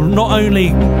Crooked have not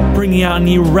only bringing out a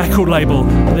new record label,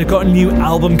 but they've got a new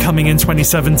album coming in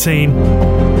 2017.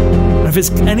 And if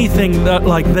it's anything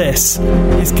like this,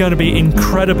 it's going to be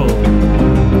incredible.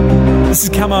 This is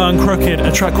Camo and Crooked,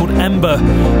 a track called Ember.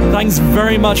 Thanks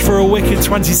very much for a wicked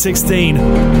 2016,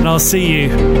 and I'll see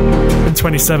you in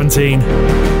 2017.